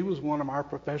Creek. He was one of our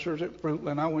professors at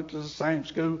Fruitland. I went to the same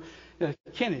school that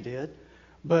Kenny did,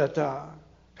 but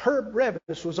Herb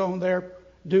Revis was on there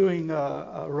doing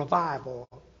a revival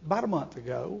about a month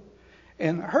ago,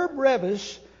 and Herb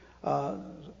Revis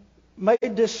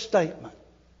made this statement.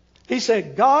 He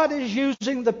said, God is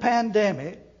using the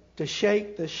pandemic to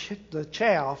shake the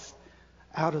chaff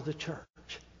out of the church.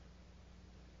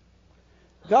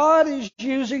 God is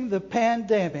using the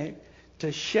pandemic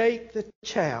to shake the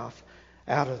chaff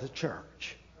out of the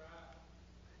church.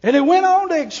 And he went on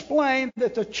to explain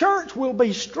that the church will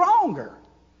be stronger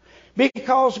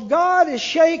because God is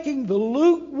shaking the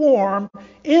lukewarm,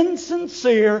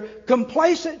 insincere,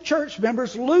 complacent church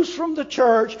members loose from the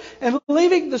church and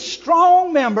leaving the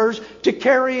strong members to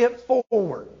carry it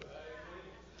forward.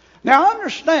 Now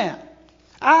understand,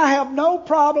 I have no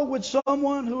problem with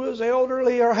someone who is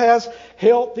elderly or has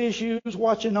health issues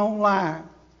watching online.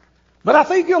 But I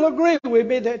think you'll agree with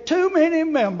me that too many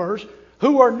members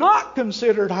who are not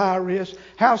considered high risk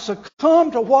have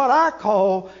succumbed to what I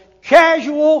call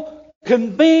casual,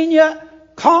 convenient,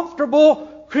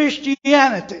 comfortable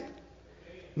Christianity.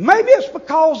 Maybe it's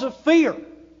because of fear.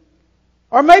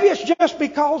 Or maybe it's just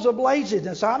because of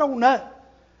laziness. I don't know.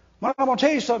 But I'm going to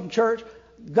tell you something, church.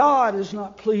 God is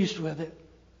not pleased with it.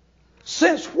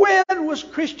 Since when was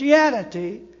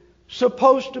Christianity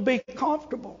supposed to be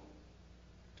comfortable?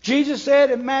 Jesus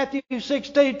said in Matthew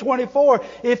 16:24,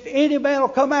 if any man will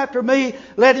come after me,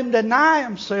 let him deny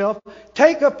himself,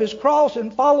 take up his cross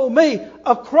and follow me.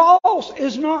 A cross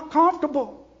is not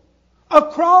comfortable. A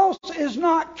cross is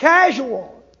not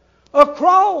casual. A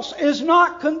cross is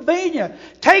not convenient.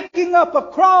 Taking up a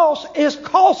cross is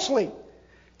costly.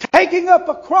 Taking up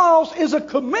a cross is a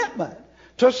commitment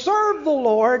to serve the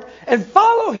Lord and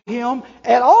follow Him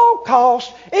at all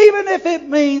costs, even if it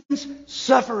means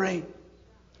suffering.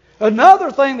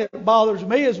 Another thing that bothers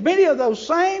me is many of those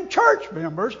same church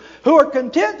members who are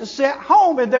content to sit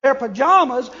home in their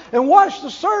pajamas and watch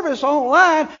the service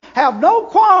online have no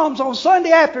qualms on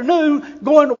Sunday afternoon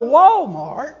going to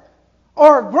Walmart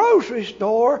or a grocery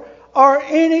store or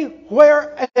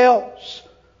anywhere else.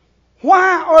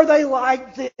 Why are they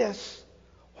like this?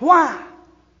 Why?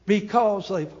 Because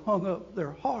they've hung up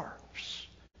their harps.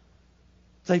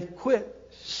 They've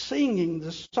quit singing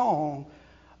the song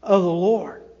of the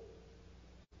Lord.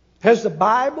 Has the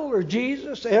Bible or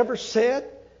Jesus ever said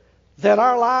that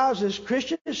our lives as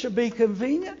Christians should be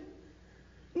convenient?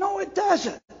 No, it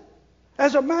doesn't.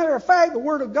 As a matter of fact, the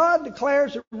Word of God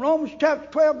declares in Romans chapter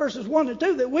 12, verses 1 and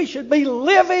 2, that we should be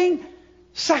living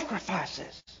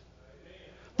sacrifices.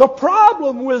 The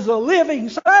problem with the living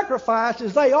sacrifice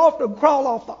is they often crawl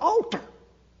off the altar.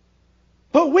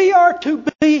 But we are to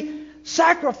be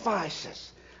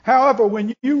sacrifices. However,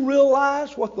 when you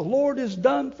realize what the Lord has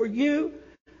done for you,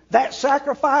 that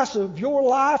sacrifice of your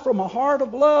life from a heart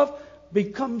of love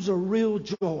becomes a real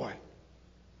joy.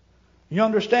 You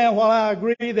understand why I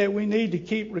agree that we need to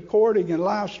keep recording and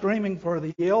live streaming for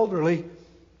the elderly,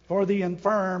 for the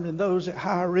infirm, and those at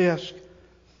high risk.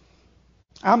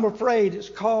 I'm afraid it's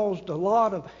caused a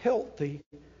lot of healthy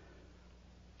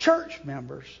church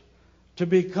members to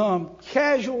become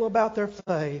casual about their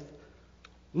faith,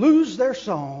 lose their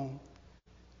song,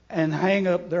 and hang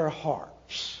up their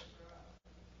harps.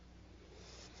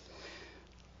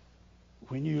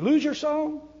 When you lose your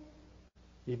song,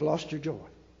 you've lost your joy.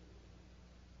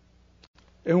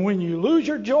 And when you lose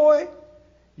your joy,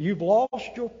 you've lost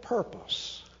your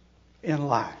purpose in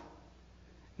life.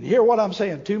 And hear what I'm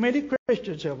saying. Too many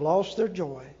Christians have lost their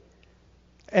joy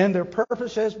and their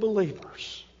purpose as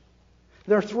believers.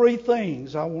 There are three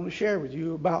things I want to share with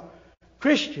you about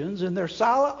Christians and their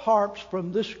silent harps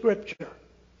from this Scripture.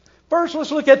 First,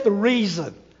 let's look at the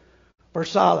reason for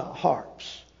silent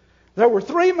harps. There were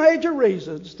three major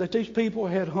reasons that these people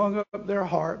had hung up their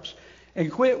harps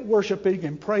and quit worshiping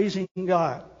and praising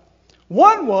God.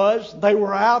 One was they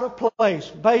were out of place,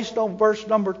 based on verse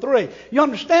number 3. You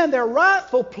understand their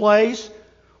rightful place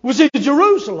was in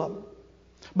Jerusalem,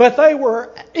 but they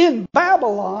were in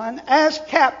Babylon as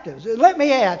captives. And let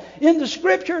me add, in the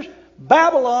Scriptures,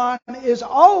 Babylon is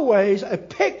always a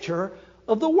picture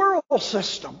of the world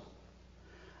system.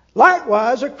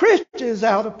 Likewise, a Christian is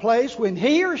out of place when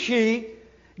he or she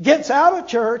gets out of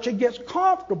church and gets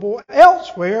comfortable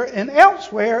elsewhere, and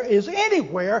elsewhere is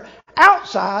anywhere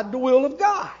outside the will of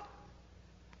God.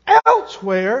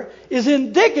 Elsewhere is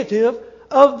indicative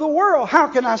of the world. How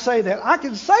can I say that? I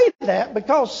can say that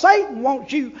because Satan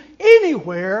wants you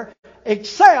anywhere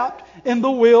except in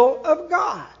the will of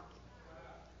God.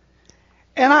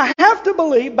 And I have to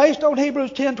believe, based on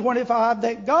Hebrews 10:25,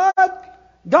 that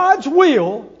God's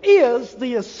will is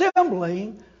the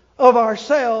assembling of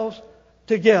ourselves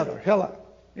together. Hello.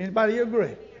 Anybody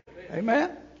agree?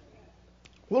 Amen?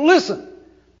 Well, listen.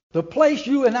 The place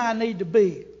you and I need to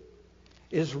be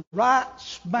is right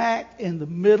smack in the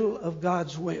middle of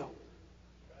God's will.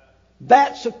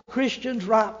 That's a Christian's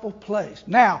rightful place.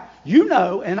 Now, you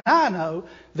know and I know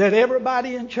that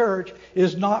everybody in church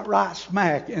is not right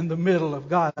smack in the middle of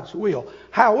God's will.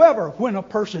 However, when a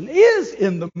person is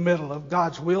in the middle of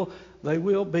God's will, they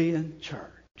will be in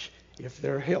church if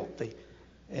they're healthy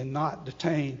and not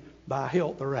detained by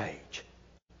health or age.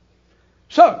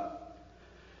 So,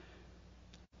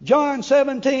 John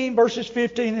 17, verses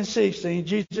 15 and 16,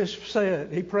 Jesus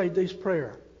said, he prayed this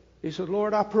prayer. He said,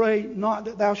 Lord, I pray not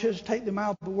that thou shouldst take them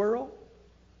out of the world,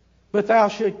 but thou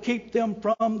should keep them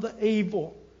from the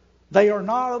evil. They are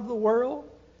not of the world,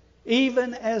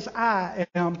 even as I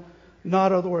am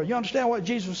not of the world. You understand what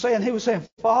Jesus was saying? He was saying,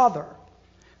 Father,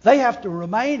 they have to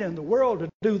remain in the world to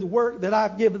do the work that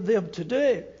I've given them to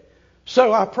do.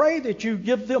 So I pray that you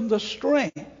give them the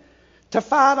strength to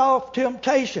fight off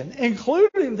temptation,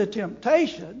 including the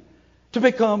temptation to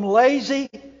become lazy,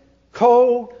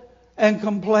 cold, and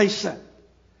complacent.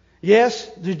 Yes,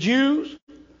 the Jews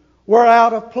were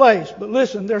out of place. But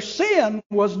listen, their sin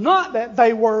was not that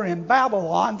they were in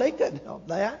Babylon. They couldn't help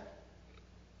that.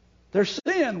 Their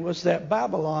sin was that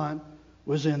Babylon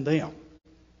was in them.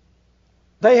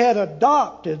 They had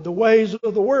adopted the ways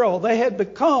of the world. They had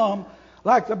become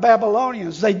like the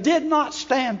Babylonians. They did not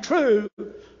stand true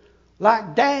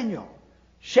like Daniel,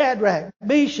 Shadrach,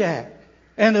 Meshach,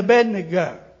 and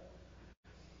Abednego.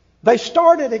 They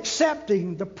started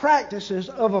accepting the practices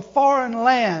of a foreign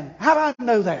land. How do I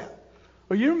know that?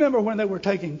 Well, you remember when they were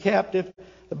taken captive,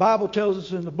 the Bible tells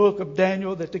us in the book of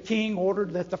Daniel that the king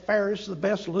ordered that the fairest, the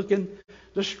best looking,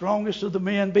 the strongest of the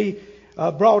men be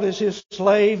brought as his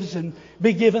slaves and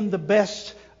be given the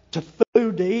best to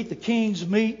food to eat, the king's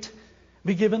meat,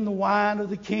 be given the wine of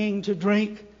the king to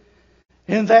drink.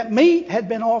 And that meat had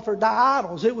been offered to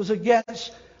idols. It was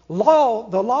against the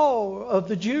law of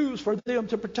the Jews for them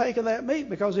to partake of that meat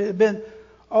because it had been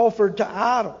offered to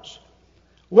idols.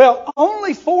 Well,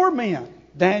 only 4 men,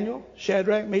 Daniel,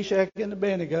 Shadrach, Meshach, and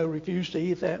Abednego, refused to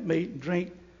eat that meat and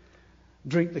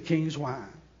drink the king's wine.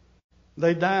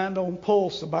 They dined on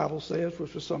pulse, the Bible says,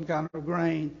 which was some kind of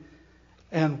grain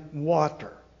and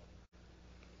water.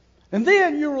 And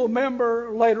then you'll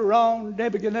remember later on,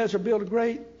 Nebuchadnezzar built a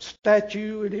great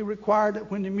statue, and he required that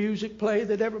when the music played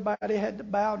that everybody had to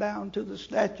bow down to the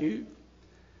statue.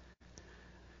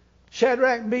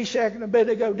 Shadrach, Meshach, and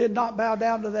Abednego did not bow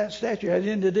down to that statue. It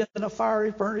ended in a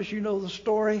fiery furnace. You know the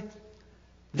story.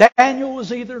 Daniel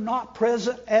was either not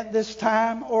present at this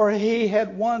time or he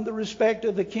had won the respect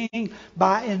of the king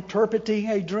by interpreting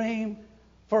a dream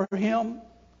for him.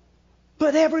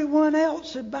 But everyone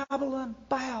else in Babylon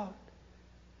bowed.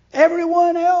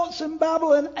 Everyone else in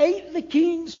Babylon ate the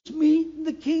king's meat and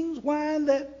the king's wine.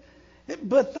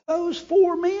 But those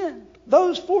 4 men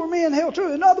held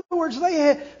true. In other words,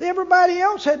 everybody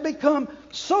else had become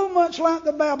so much like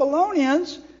the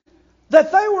Babylonians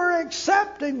that they were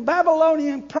accepting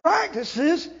Babylonian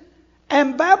practices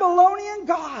and Babylonian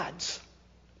gods.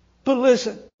 But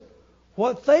listen,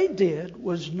 what they did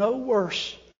was no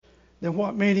worse than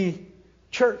what many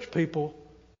church people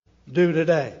do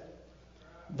today.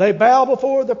 They bow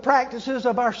before the practices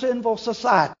of our sinful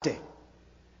society.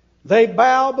 They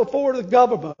bow before the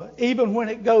government, even when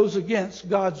it goes against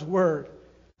God's word.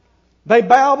 They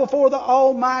bow before the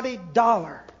almighty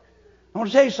dollar. I want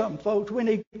to tell you something, folks. We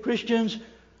need Christians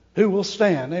who will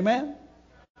stand. Amen?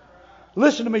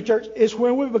 Listen to me, church. It's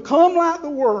when we become like the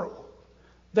world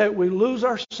that we lose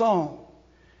our song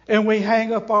and we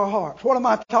hang up our harps. What am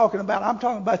I talking about? I'm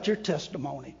talking about your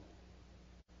testimony.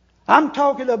 I'm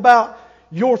talking about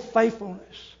your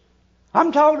faithfulness.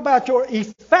 I'm talking about your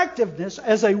effectiveness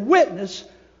as a witness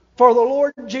for the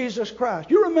Lord Jesus Christ.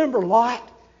 You remember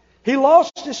Lot? He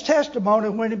lost his testimony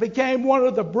when he became one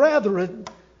of the brethren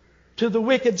to the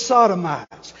wicked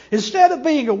Sodomites. Instead of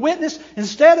being a witness,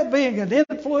 instead of being an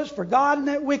influence for God in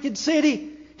that wicked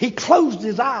city, he closed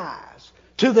his eyes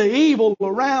to the evil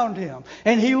around him.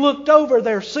 And he looked over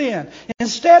their sin.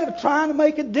 Instead of trying to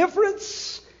make a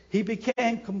difference, he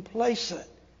became complacent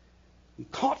and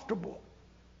comfortable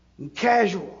and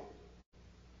casual.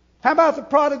 How about the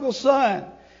prodigal son?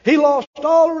 He lost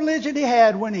all the religion he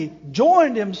had when he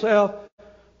joined himself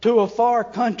to a far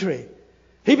country.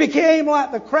 He became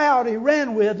like the crowd he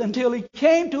ran with until he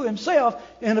came to himself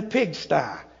in a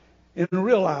pigsty and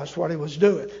realized what he was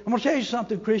doing. I'm going to tell you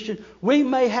something, Christian. We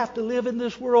may have to live in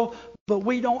this world, but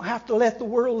we don't have to let the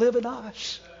world live in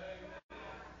us.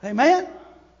 Amen?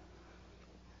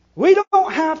 We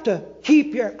don't have to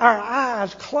keep our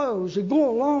eyes closed and go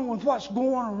along with what's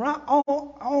going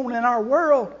on in our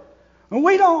world. And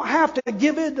we don't have to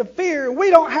give in to fear.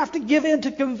 We don't have to give in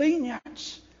to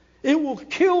convenience. It will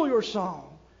kill your song.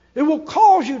 It will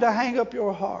cause you to hang up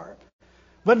your harp.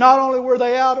 But not only were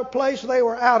they out of place, they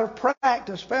were out of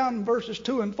practice, found in verses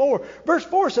 2 and 4. Verse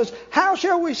 4 says, "How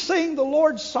shall we sing the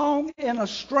Lord's song in a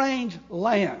strange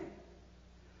land?"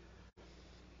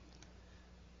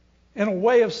 In a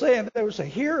way of saying, there was a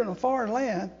here in a foreign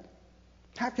land,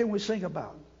 how can we sing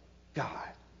about God?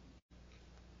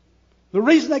 The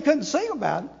reason they couldn't sing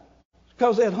about it is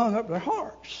because they had hung up their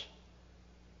harps.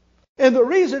 And the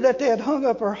reason that they had hung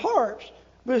up their harps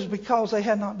was because they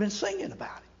had not been singing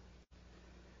about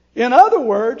it. In other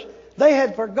words, they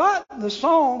had forgotten the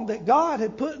song that God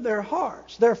had put in their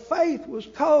hearts. Their faith was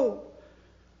cold.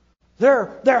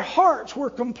 Their hearts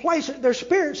were complacent. Their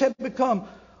spirits had become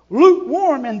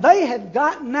lukewarm, and they had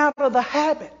gotten out of the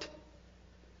habit.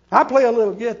 I play a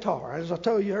little guitar. As I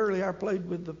told you earlier, I played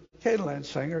with the Canaanland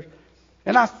Singers.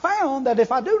 And I found that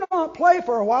if I do not play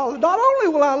for a while, not only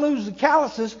will I lose the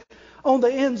calluses on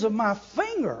the ends of my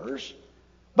fingers,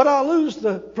 but I'll lose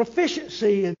the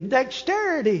proficiency and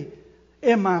dexterity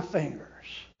in my fingers.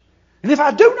 And if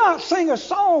I do not sing a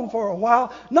song for a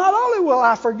while, not only will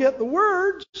I forget the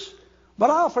words, but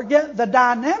I'll forget the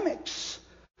dynamics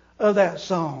of that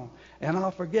song. And I'll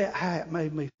forget how it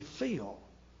made me feel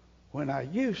when I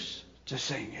used to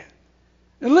sing it.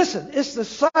 And listen, it's the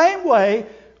same way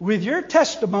with your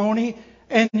testimony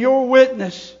and your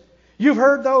witness. You've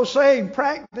heard those saying,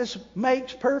 practice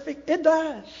makes perfect. It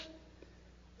does.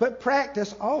 But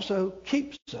practice also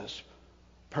keeps us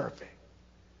perfect.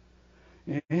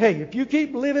 And hey, if you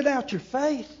keep living out your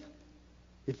faith,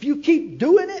 if you keep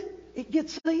doing it, it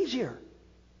gets easier.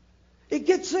 It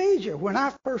gets easier. When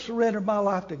I first surrendered my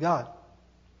life to God,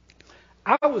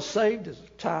 I was saved as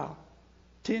a child,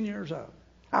 10 years old.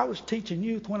 I was teaching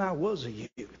youth when I was a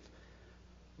youth.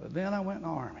 But then I went in the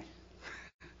Army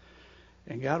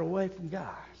and got away from God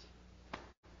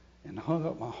and hung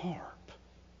up my harp.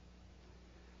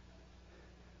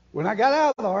 When I got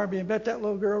out of the Army and met that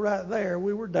little girl right there,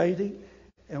 we were dating.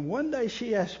 And one day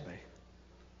she asked me,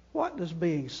 what does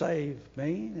being saved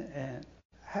mean? And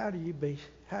how do you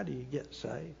get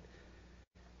saved?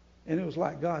 And it was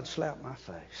like God slapped my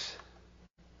face.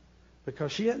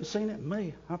 Because she hadn't seen it in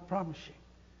me, I promise you.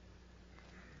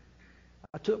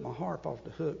 I took my harp off the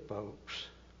hook, folks.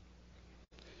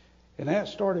 And that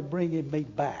started bringing me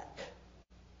back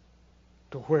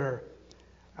to where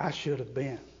I should have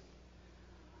been.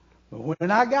 But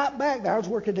when I got back there, I was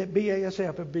working at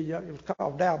BASF. It was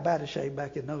called Dow Battiche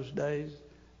back in those days,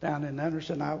 down in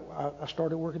Anderson. I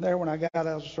started working there when I got out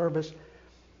of the service.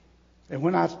 And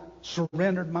when I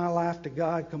surrendered my life to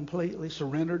God completely,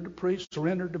 surrendered to preach,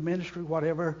 surrendered to ministry,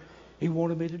 whatever He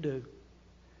wanted me to do.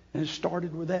 And it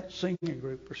started with that singing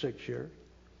group for 6 years.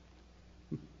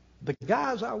 The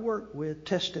guys I worked with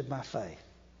tested my faith.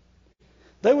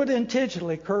 They would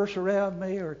intentionally curse around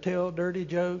me or tell dirty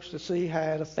jokes to see how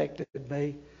it affected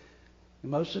me.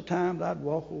 And most of the time I'd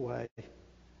walk away.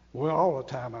 Well, all the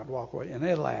time I'd walk away. And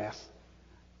they'd laugh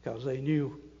because they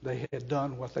knew they had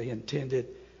done what they intended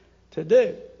to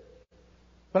do.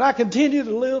 But I continued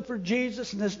to live for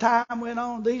Jesus, and as time went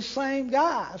on, these same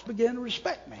guys began to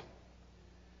respect me.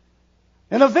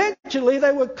 And eventually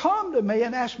they would come to me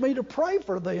and ask me to pray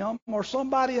for them or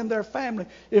somebody in their family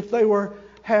if they were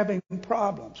having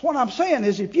problems. What I'm saying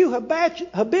is if you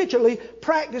habitually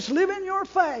practice living your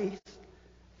faith,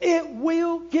 it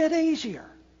will get easier.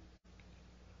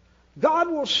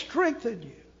 God will strengthen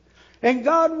you. And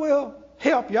God will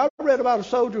help you. I read about a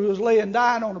soldier who was laying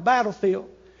dying on a battlefield.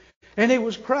 And he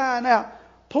was crying out,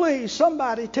 please,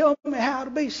 somebody tell me how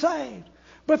to be saved.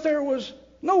 But there was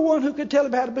no one who could tell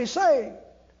him how to be saved.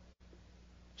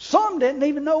 Some didn't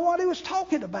even know what he was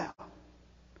talking about.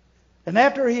 And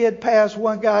after he had passed,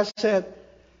 one guy said,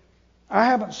 I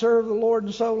haven't served the Lord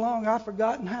in so long, I've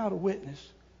forgotten how to witness.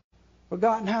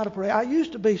 Forgotten how to pray. I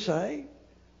used to be saved,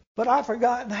 but I've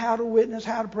forgotten how to witness,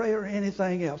 how to pray, or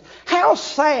anything else. How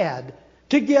sad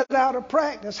to get out of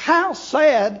practice. How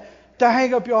sad to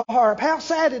hang up your harp. How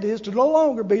sad it is to no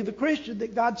longer be the Christian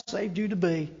that God saved you to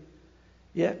be.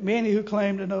 Yet many who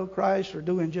claim to know Christ are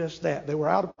doing just that. They were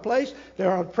out of place. They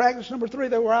were out of practice. Number 3,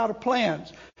 they were out of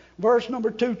plans. Verse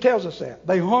number 2 tells us that.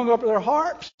 They hung up their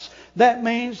harps. That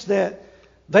means that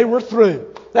they were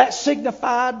through. That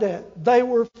signified that they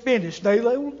were finished. They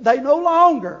no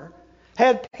longer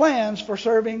had plans for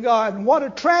serving God. And what a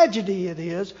tragedy it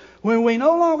is when we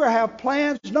no longer have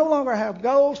plans, no longer have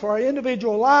goals for our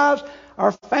individual lives,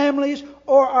 our families,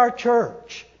 or our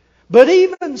church. But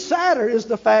even sadder is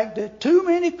the fact that too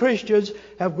many Christians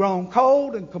have grown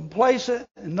cold and complacent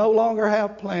and no longer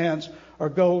have plans or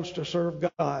goals to serve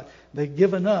God. They've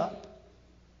given up.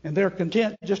 And they're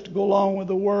content just to go along with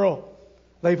the world.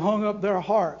 They've hung up their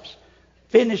harps,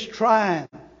 finished trying.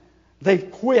 They've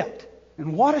quit.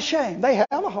 And what a shame. They have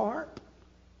a harp.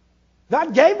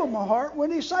 God gave them a harp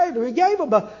when He saved them. He gave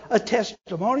them a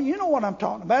testimony. You know what I'm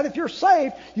talking about. If you're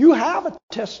saved, you have a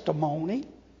testimony.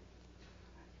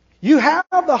 You have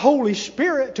the Holy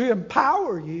Spirit to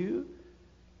empower you.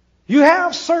 You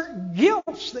have certain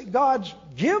gifts that God's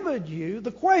given you.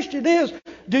 The question is,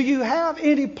 do you have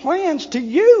any plans to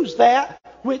use that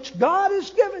which God has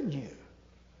given you?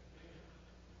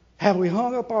 Have we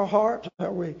hung up our harps?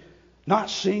 Are we not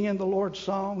singing the Lord's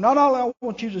song? Not only I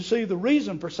want you to see the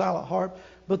reason for silent harp,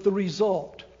 but the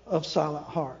result of silent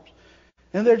harps.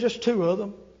 And there are just two of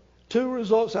them. Two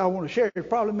results I want to share. There's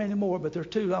probably many more, but there are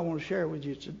two I want to share with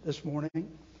you this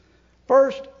morning.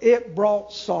 First, it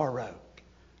brought sorrow.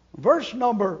 Verse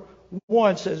number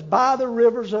 1 says, by the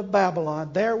rivers of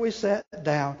Babylon, there we sat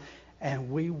down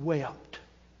and we wept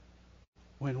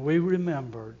when we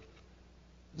remembered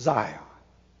Zion.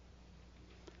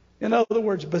 In other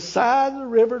words, beside the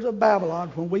rivers of Babylon,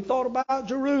 when we thought about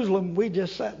Jerusalem, we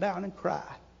just sat down and cried.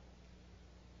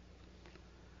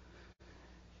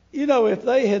 You know, if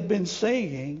they had been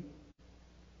singing,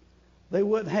 they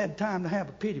wouldn't have had time to have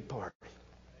a pity party.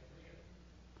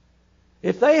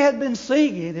 If they had been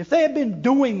singing, if they had been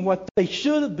doing what they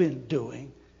should have been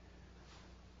doing,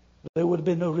 there would have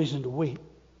been no reason to weep.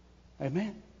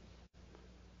 Amen?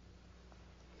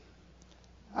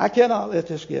 I cannot let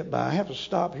this get by. I have to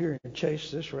stop here and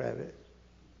chase this rabbit.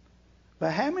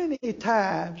 But how many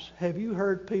times have you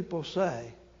heard people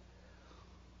say,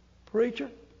 preacher,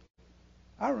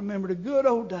 I remember the good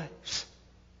old days.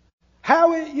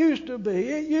 How it used to be.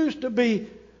 It used to be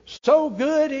so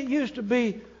good. It used to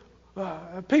be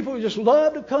people just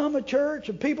loved to come to church,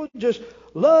 and people just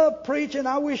loved preaching.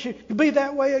 I wish it could be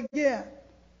that way again.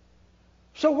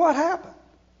 So what happened?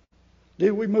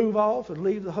 Did we move off and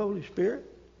leave the Holy Spirit?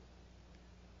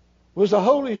 Was the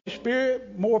Holy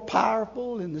Spirit more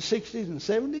powerful in the 60s and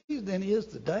 70s than he is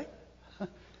today?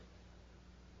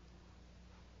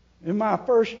 In my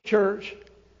first church,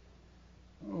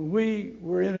 we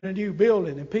were in a new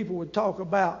building, and people would talk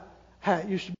about how it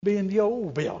used to be in the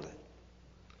old building.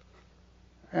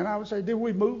 And I would say, did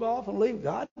we move off and leave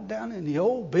God down in the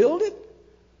old building?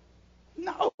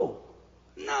 No.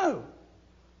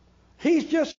 He's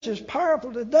just as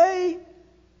powerful today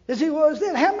as he was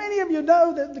then. How many of you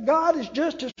know that God is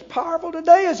just as powerful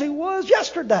today as he was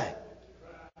yesterday?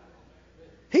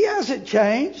 He hasn't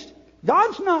changed.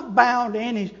 God's not bound to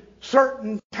any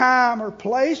certain time or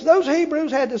place. Those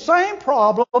Hebrews had the same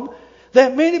problem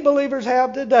that many believers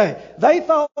have today. They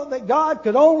thought that God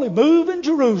could only move in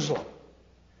Jerusalem.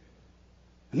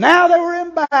 Now they were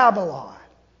in Babylon.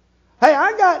 Hey,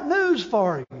 I got news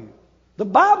for you. The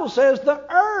Bible says the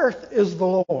earth is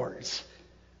the Lord's.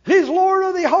 He's Lord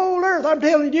of the whole earth. I'm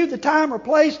telling you, the time or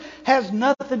place has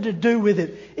nothing to do with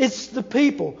it. It's the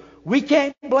people. We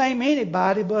can't blame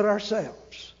anybody but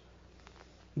ourselves.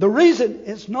 The reason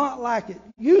it's not like it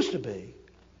used to be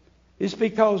is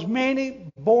because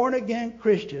many born-again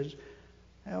Christians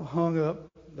have hung up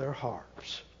their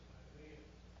harps.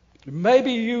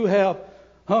 Maybe you have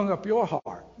hung up your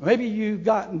heart. Maybe you've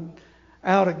gotten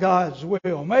out of God's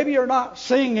will. Maybe you're not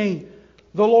singing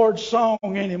the Lord's song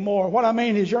anymore. What I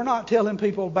mean is you're not telling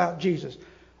people about Jesus.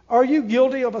 Are you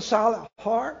guilty of a silent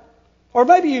heart? Or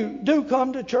maybe you do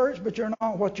come to church, but you're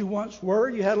not what you once were.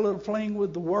 You had a little fling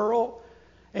with the world,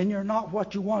 and you're not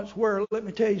what you once were. Let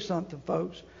me tell you something,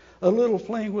 folks. A little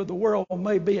fling with the world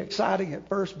may be exciting at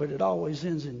first, but it always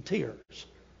ends in tears.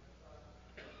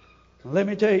 Let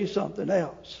me tell you something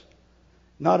else.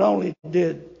 Not only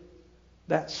did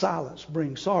that silence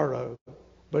bring sorrow,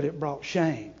 but it brought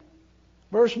shame.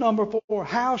 Verse number 4,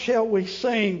 how shall we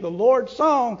sing the Lord's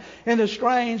song in a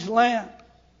strange land?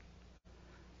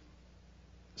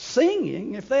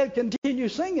 Singing, if they had continued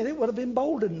singing, it would have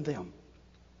emboldened them.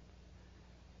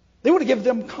 It would have given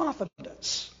them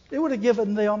confidence. It would have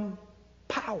given them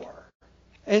power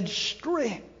and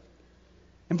strength.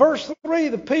 In verse 3,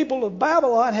 the people of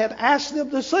Babylon had asked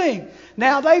them to sing.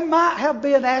 Now, they might have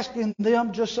been asking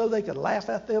them just so they could laugh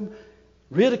at them,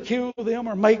 ridicule them,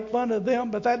 or make fun of them,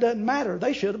 but that doesn't matter.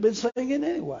 They should have been singing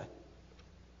anyway.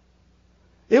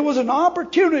 It was an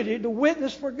opportunity to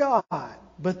witness for God,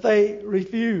 but they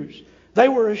refused. They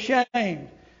were ashamed.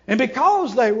 And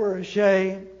because they were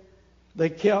ashamed, they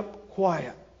kept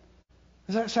quiet.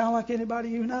 Does that sound like anybody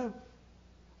you know?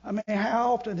 I mean,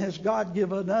 how often has God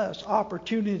given us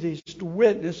opportunities to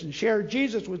witness and share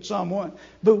Jesus with someone,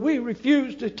 but we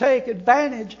refuse to take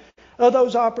advantage of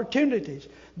those opportunities?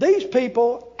 These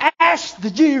people asked the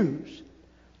Jews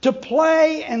to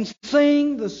play and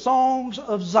sing the songs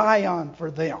of Zion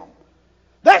for them.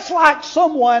 That's like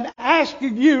someone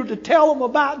asking you to tell them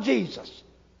about Jesus.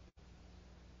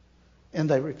 And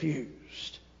they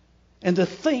refused. And to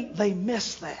think they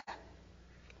missed that.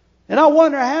 And I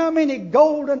wonder how many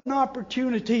golden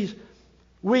opportunities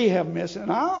we have missed.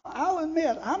 And I'll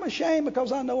admit, I'm ashamed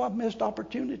because I know I've missed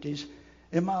opportunities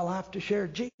in my life to share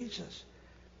Jesus.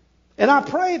 And I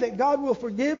pray that God will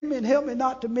forgive me and help me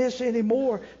not to miss any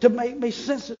more, to make me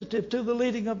sensitive to the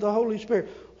leading of the Holy Spirit.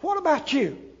 What about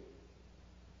you?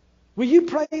 Will you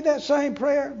pray that same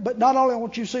prayer? But not only I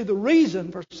want you to see the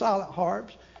reason for silent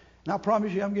harps, and I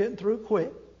promise you I'm getting through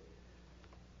quick,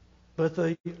 but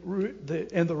the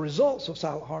results of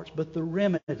silent harps, but the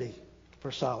remedy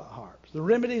for silent harps. The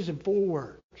remedy is in 4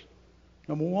 words.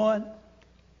 Number 1,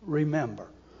 remember.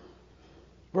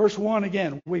 Verse 1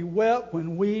 again, we wept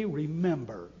when we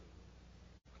remembered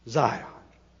Zion.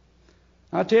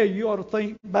 I tell you, you ought to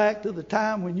think back to the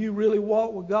time when you really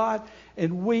walked with God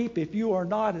and weep if you are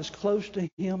not as close to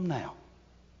Him now.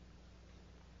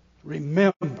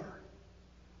 Remember.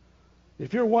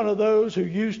 If you're one of those who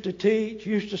used to teach,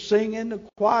 used to sing in the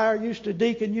choir, used to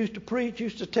deacon, used to preach,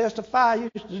 used to testify,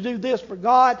 used to do this for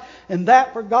God and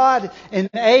that for God,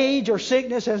 and age or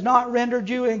sickness has not rendered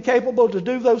you incapable to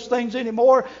do those things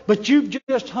anymore, but you've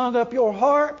just hung up your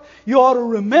harp, you ought to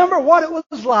remember what it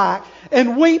was like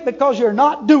and weep because you're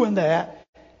not doing that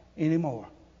anymore.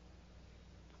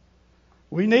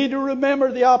 We need to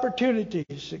remember the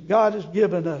opportunities that God has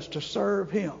given us to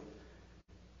serve Him.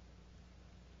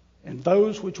 And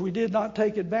those which we did not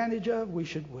take advantage of, we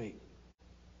should weep.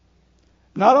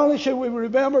 Not only should we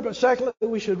remember, but secondly,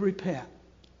 we should repent.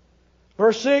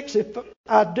 Verse 6, if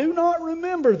I do not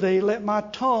remember thee, let my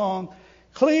tongue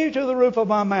cleave to the roof of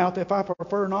my mouth, if I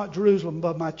prefer not Jerusalem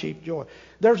above my chief joy.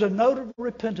 There's a note of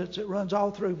repentance that runs all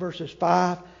through verses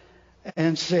 5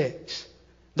 and 6.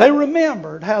 They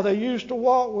remembered how they used to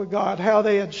walk with God, how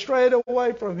they had strayed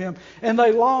away from Him, and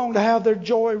they longed to have their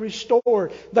joy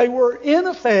restored. They were, in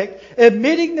effect,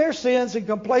 admitting their sins and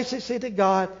complacency to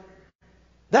God.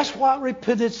 That's what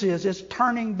repentance is. It's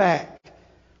turning back.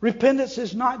 Repentance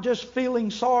is not just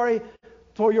feeling sorry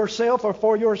for yourself or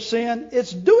for your sin.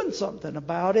 It's doing something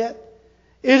about it.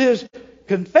 It is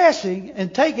confessing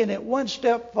and taking it one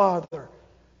step farther.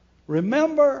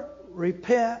 Remember,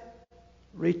 repent,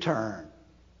 return.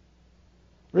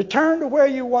 Return to where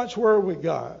you once were with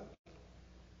God.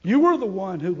 You were the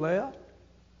one who left,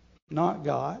 not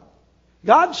God.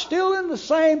 God's still in the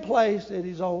same place that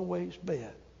He's always been.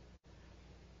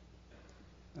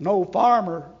 An old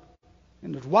farmer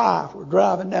and his wife were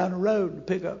driving down the road in a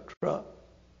pickup truck.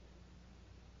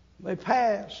 They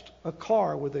passed a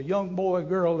car with a young boy and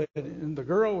girl in it, and the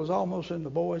girl was almost in the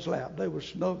boy's lap. They were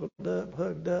snuggled up,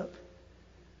 hugged up.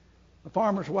 The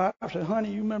farmer's wife said,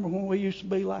 "Honey, you remember when we used to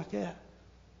be like that?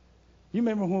 You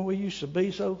remember when we used to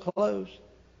be so close?"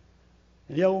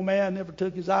 And the old man never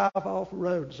took his eye off the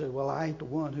road and said, "Well, I ain't the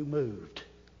one who moved."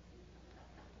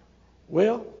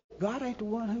 Well, God ain't the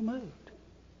one who moved.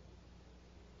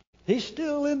 He's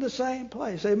still in the same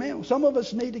place. Amen. Some of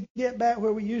us need to get back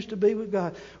where we used to be with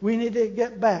God. We need to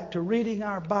get back to reading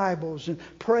our Bibles and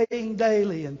praying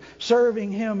daily and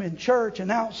serving Him in church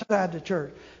and outside the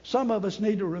church. Some of us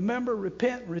need to remember,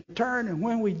 repent, return, and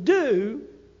when we do,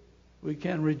 we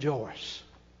can rejoice.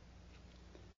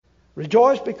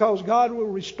 Rejoice because God will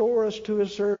restore us to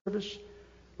His service,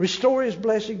 restore His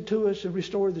blessing to us, and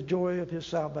restore the joy of His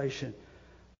salvation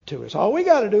to us. All we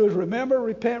got to do is remember,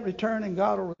 repent, return, and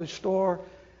God will restore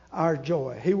our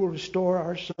joy. He will restore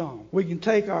our song. We can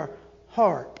take our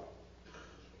harp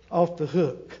off the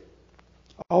hook,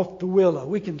 off the willow.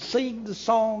 We can sing the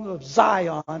song of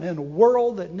Zion in a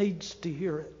world that needs to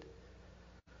hear it.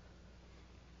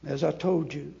 As I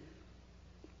told you,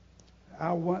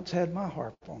 I once had my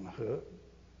harp on the hook,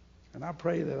 and I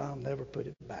pray that I'll never put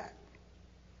it back.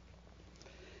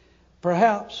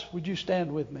 Perhaps, would you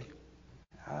stand with me?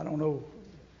 I don't know,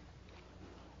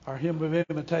 our hymn of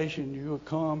invitation, you will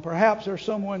come. Perhaps there's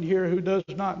someone here who does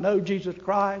not know Jesus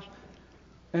Christ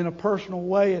in a personal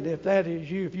way, and if that is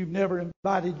you, if you've never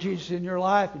invited Jesus in your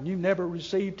life and you've never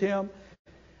received Him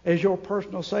as your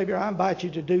personal Savior, I invite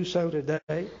you to do so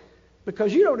today,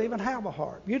 because you don't even have a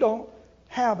harp. You don't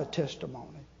have a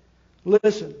testimony.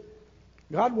 Listen,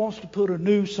 God wants to put a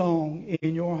new song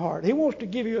in your heart. He wants to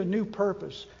give you a new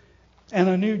purpose and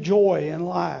a new joy in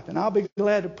life. And I'll be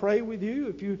glad to pray with you.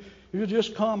 If you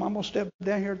just come, I'm going to step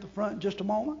down here at the front in just a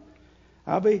moment.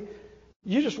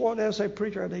 You just walk down and say,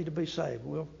 "Preacher, I need to be saved."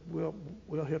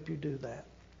 We'll help you do that.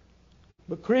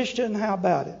 But Christian, how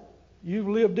about it? You've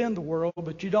lived in the world,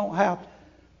 but you don't have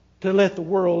to let the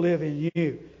world live in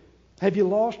you. Have you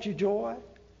lost your joy?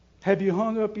 Have you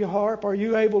hung up your harp? Are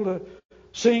you able to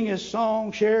sing His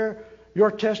song, share your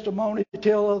testimony,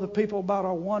 tell other people about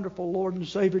our wonderful Lord and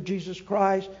Savior Jesus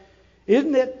Christ?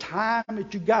 Isn't it time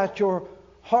that you got your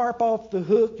harp off the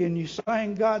hook and you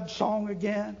sang God's song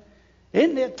again?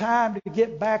 Isn't it time to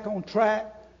get back on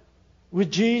track with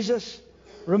Jesus?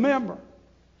 Remember,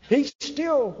 He's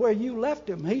still where you left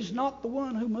him. He's not the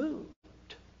one who moved.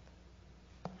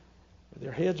 With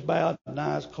their heads bowed and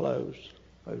eyes closed,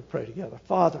 let us pray together.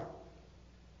 Father,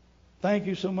 thank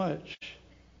you so much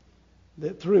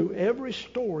that through every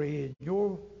story in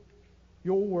your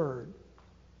word,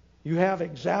 you have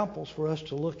examples for us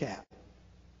to look at.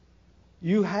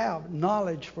 You have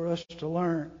knowledge for us to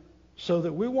learn so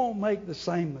that we won't make the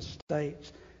same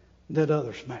mistakes that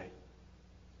others made.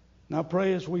 And I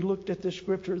pray as we looked at this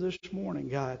scripture this morning,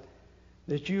 God,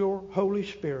 that your Holy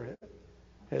Spirit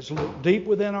has looked deep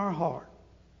within our heart.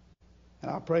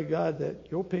 And I pray, God, that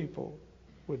your people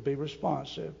would be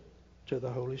responsive to the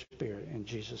Holy Spirit in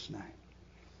Jesus' name.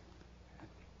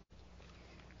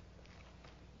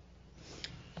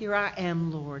 Here I am,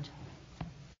 Lord.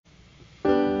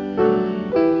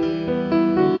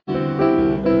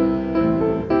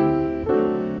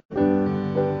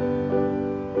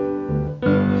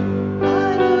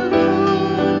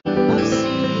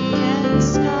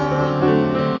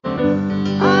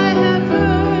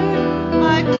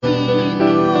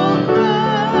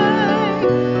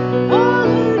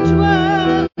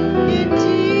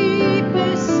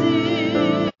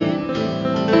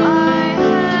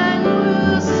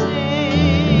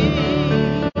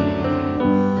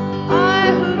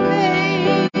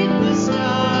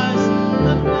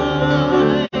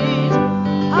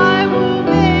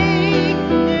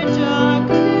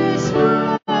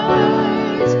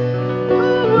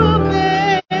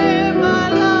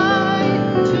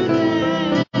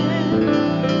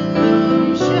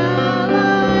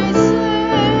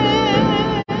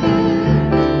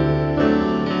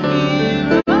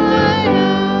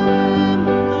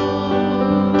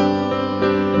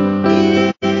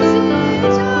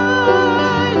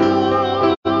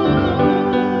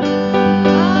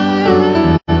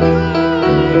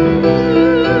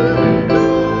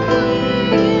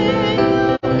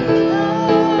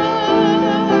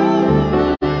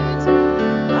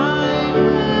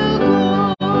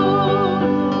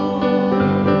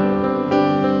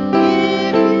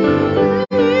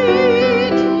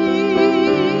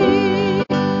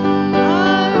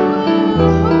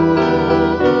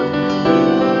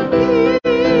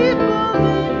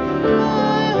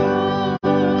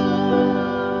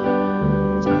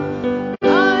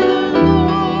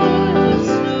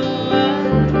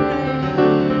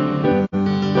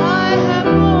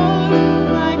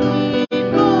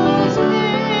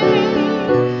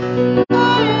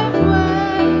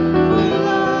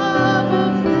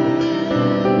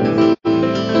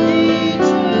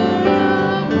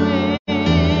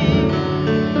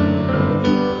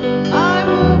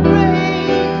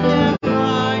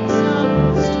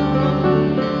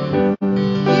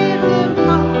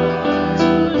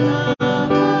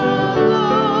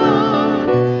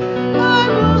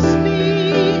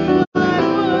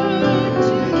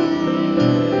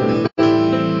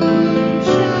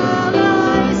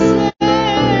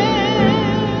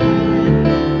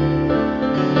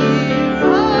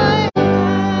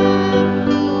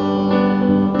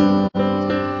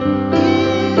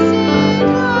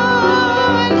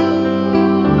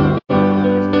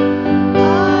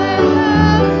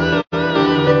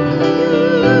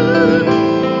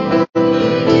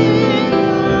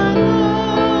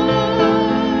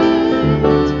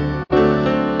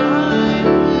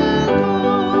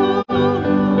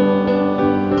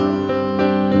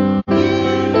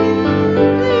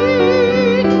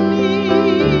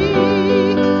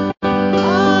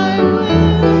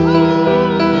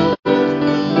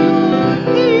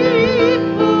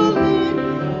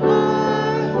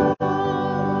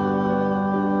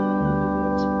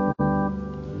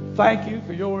 Thank you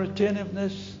for your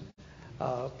attentiveness.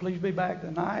 Please be back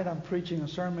tonight. I'm preaching a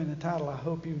sermon entitled, I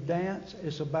Hope You Dance.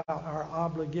 It's about our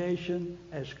obligation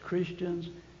as Christians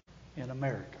in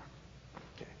America.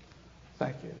 Okay.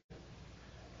 Thank you.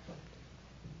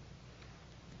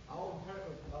 All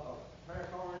prayer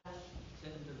cards,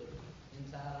 send them to the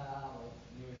inside aisle or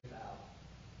nearest aisle.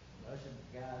 Usher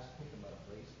guys, pick them up,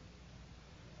 please.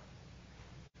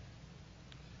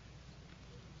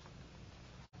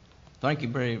 Thank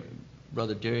you,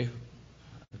 Brother Jerry.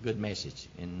 A good message.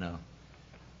 And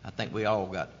I think we all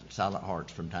got silent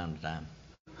hearts from time to time.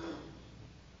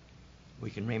 We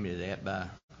can remedy that by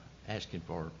asking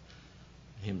for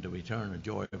Him to return the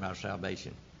joy of our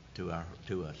salvation to us.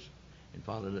 And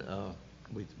Father,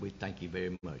 we thank you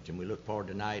very much. And we look forward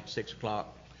tonight, 6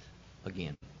 o'clock,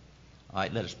 again. All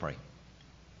right, let us pray.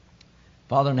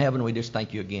 Father in heaven, we just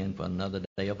thank you again for another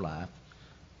day of life.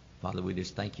 Father, we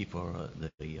just thank you for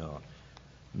the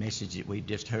message that we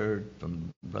just heard from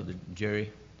Brother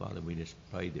Jerry. Father, we just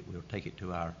pray that we'll take it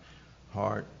to our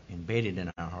heart, embedded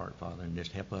in our heart, Father, and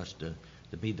just help us to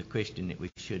be the Christian that we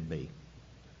should be.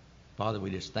 Father,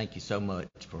 we just thank you so much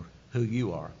for who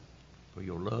you are, for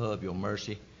your love, your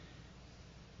mercy.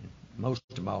 And most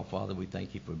of all, Father, we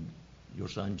thank you for your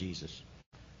Son, Jesus.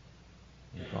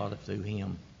 And Father, through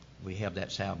him, we have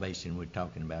that salvation we're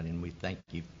talking about, and we thank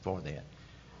you for that.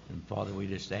 And Father, we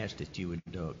just ask that you would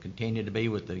continue to be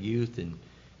with the youth and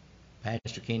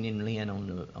Pastor Kenny and Lynn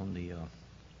on the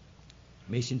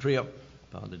mission trip.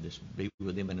 Father, just be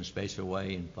with them in a special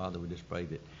way. And Father, we just pray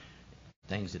that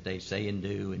things that they say and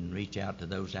do and reach out to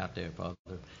those out there, Father,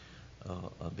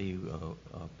 be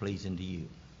pleasing to you.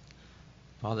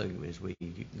 Father, as we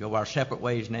go our separate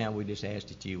ways now, we just ask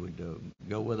that you would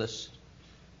go with us,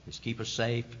 just keep us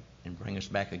safe, and bring us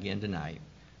back again tonight.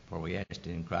 For we ask it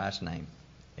in Christ's name.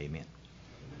 Amen.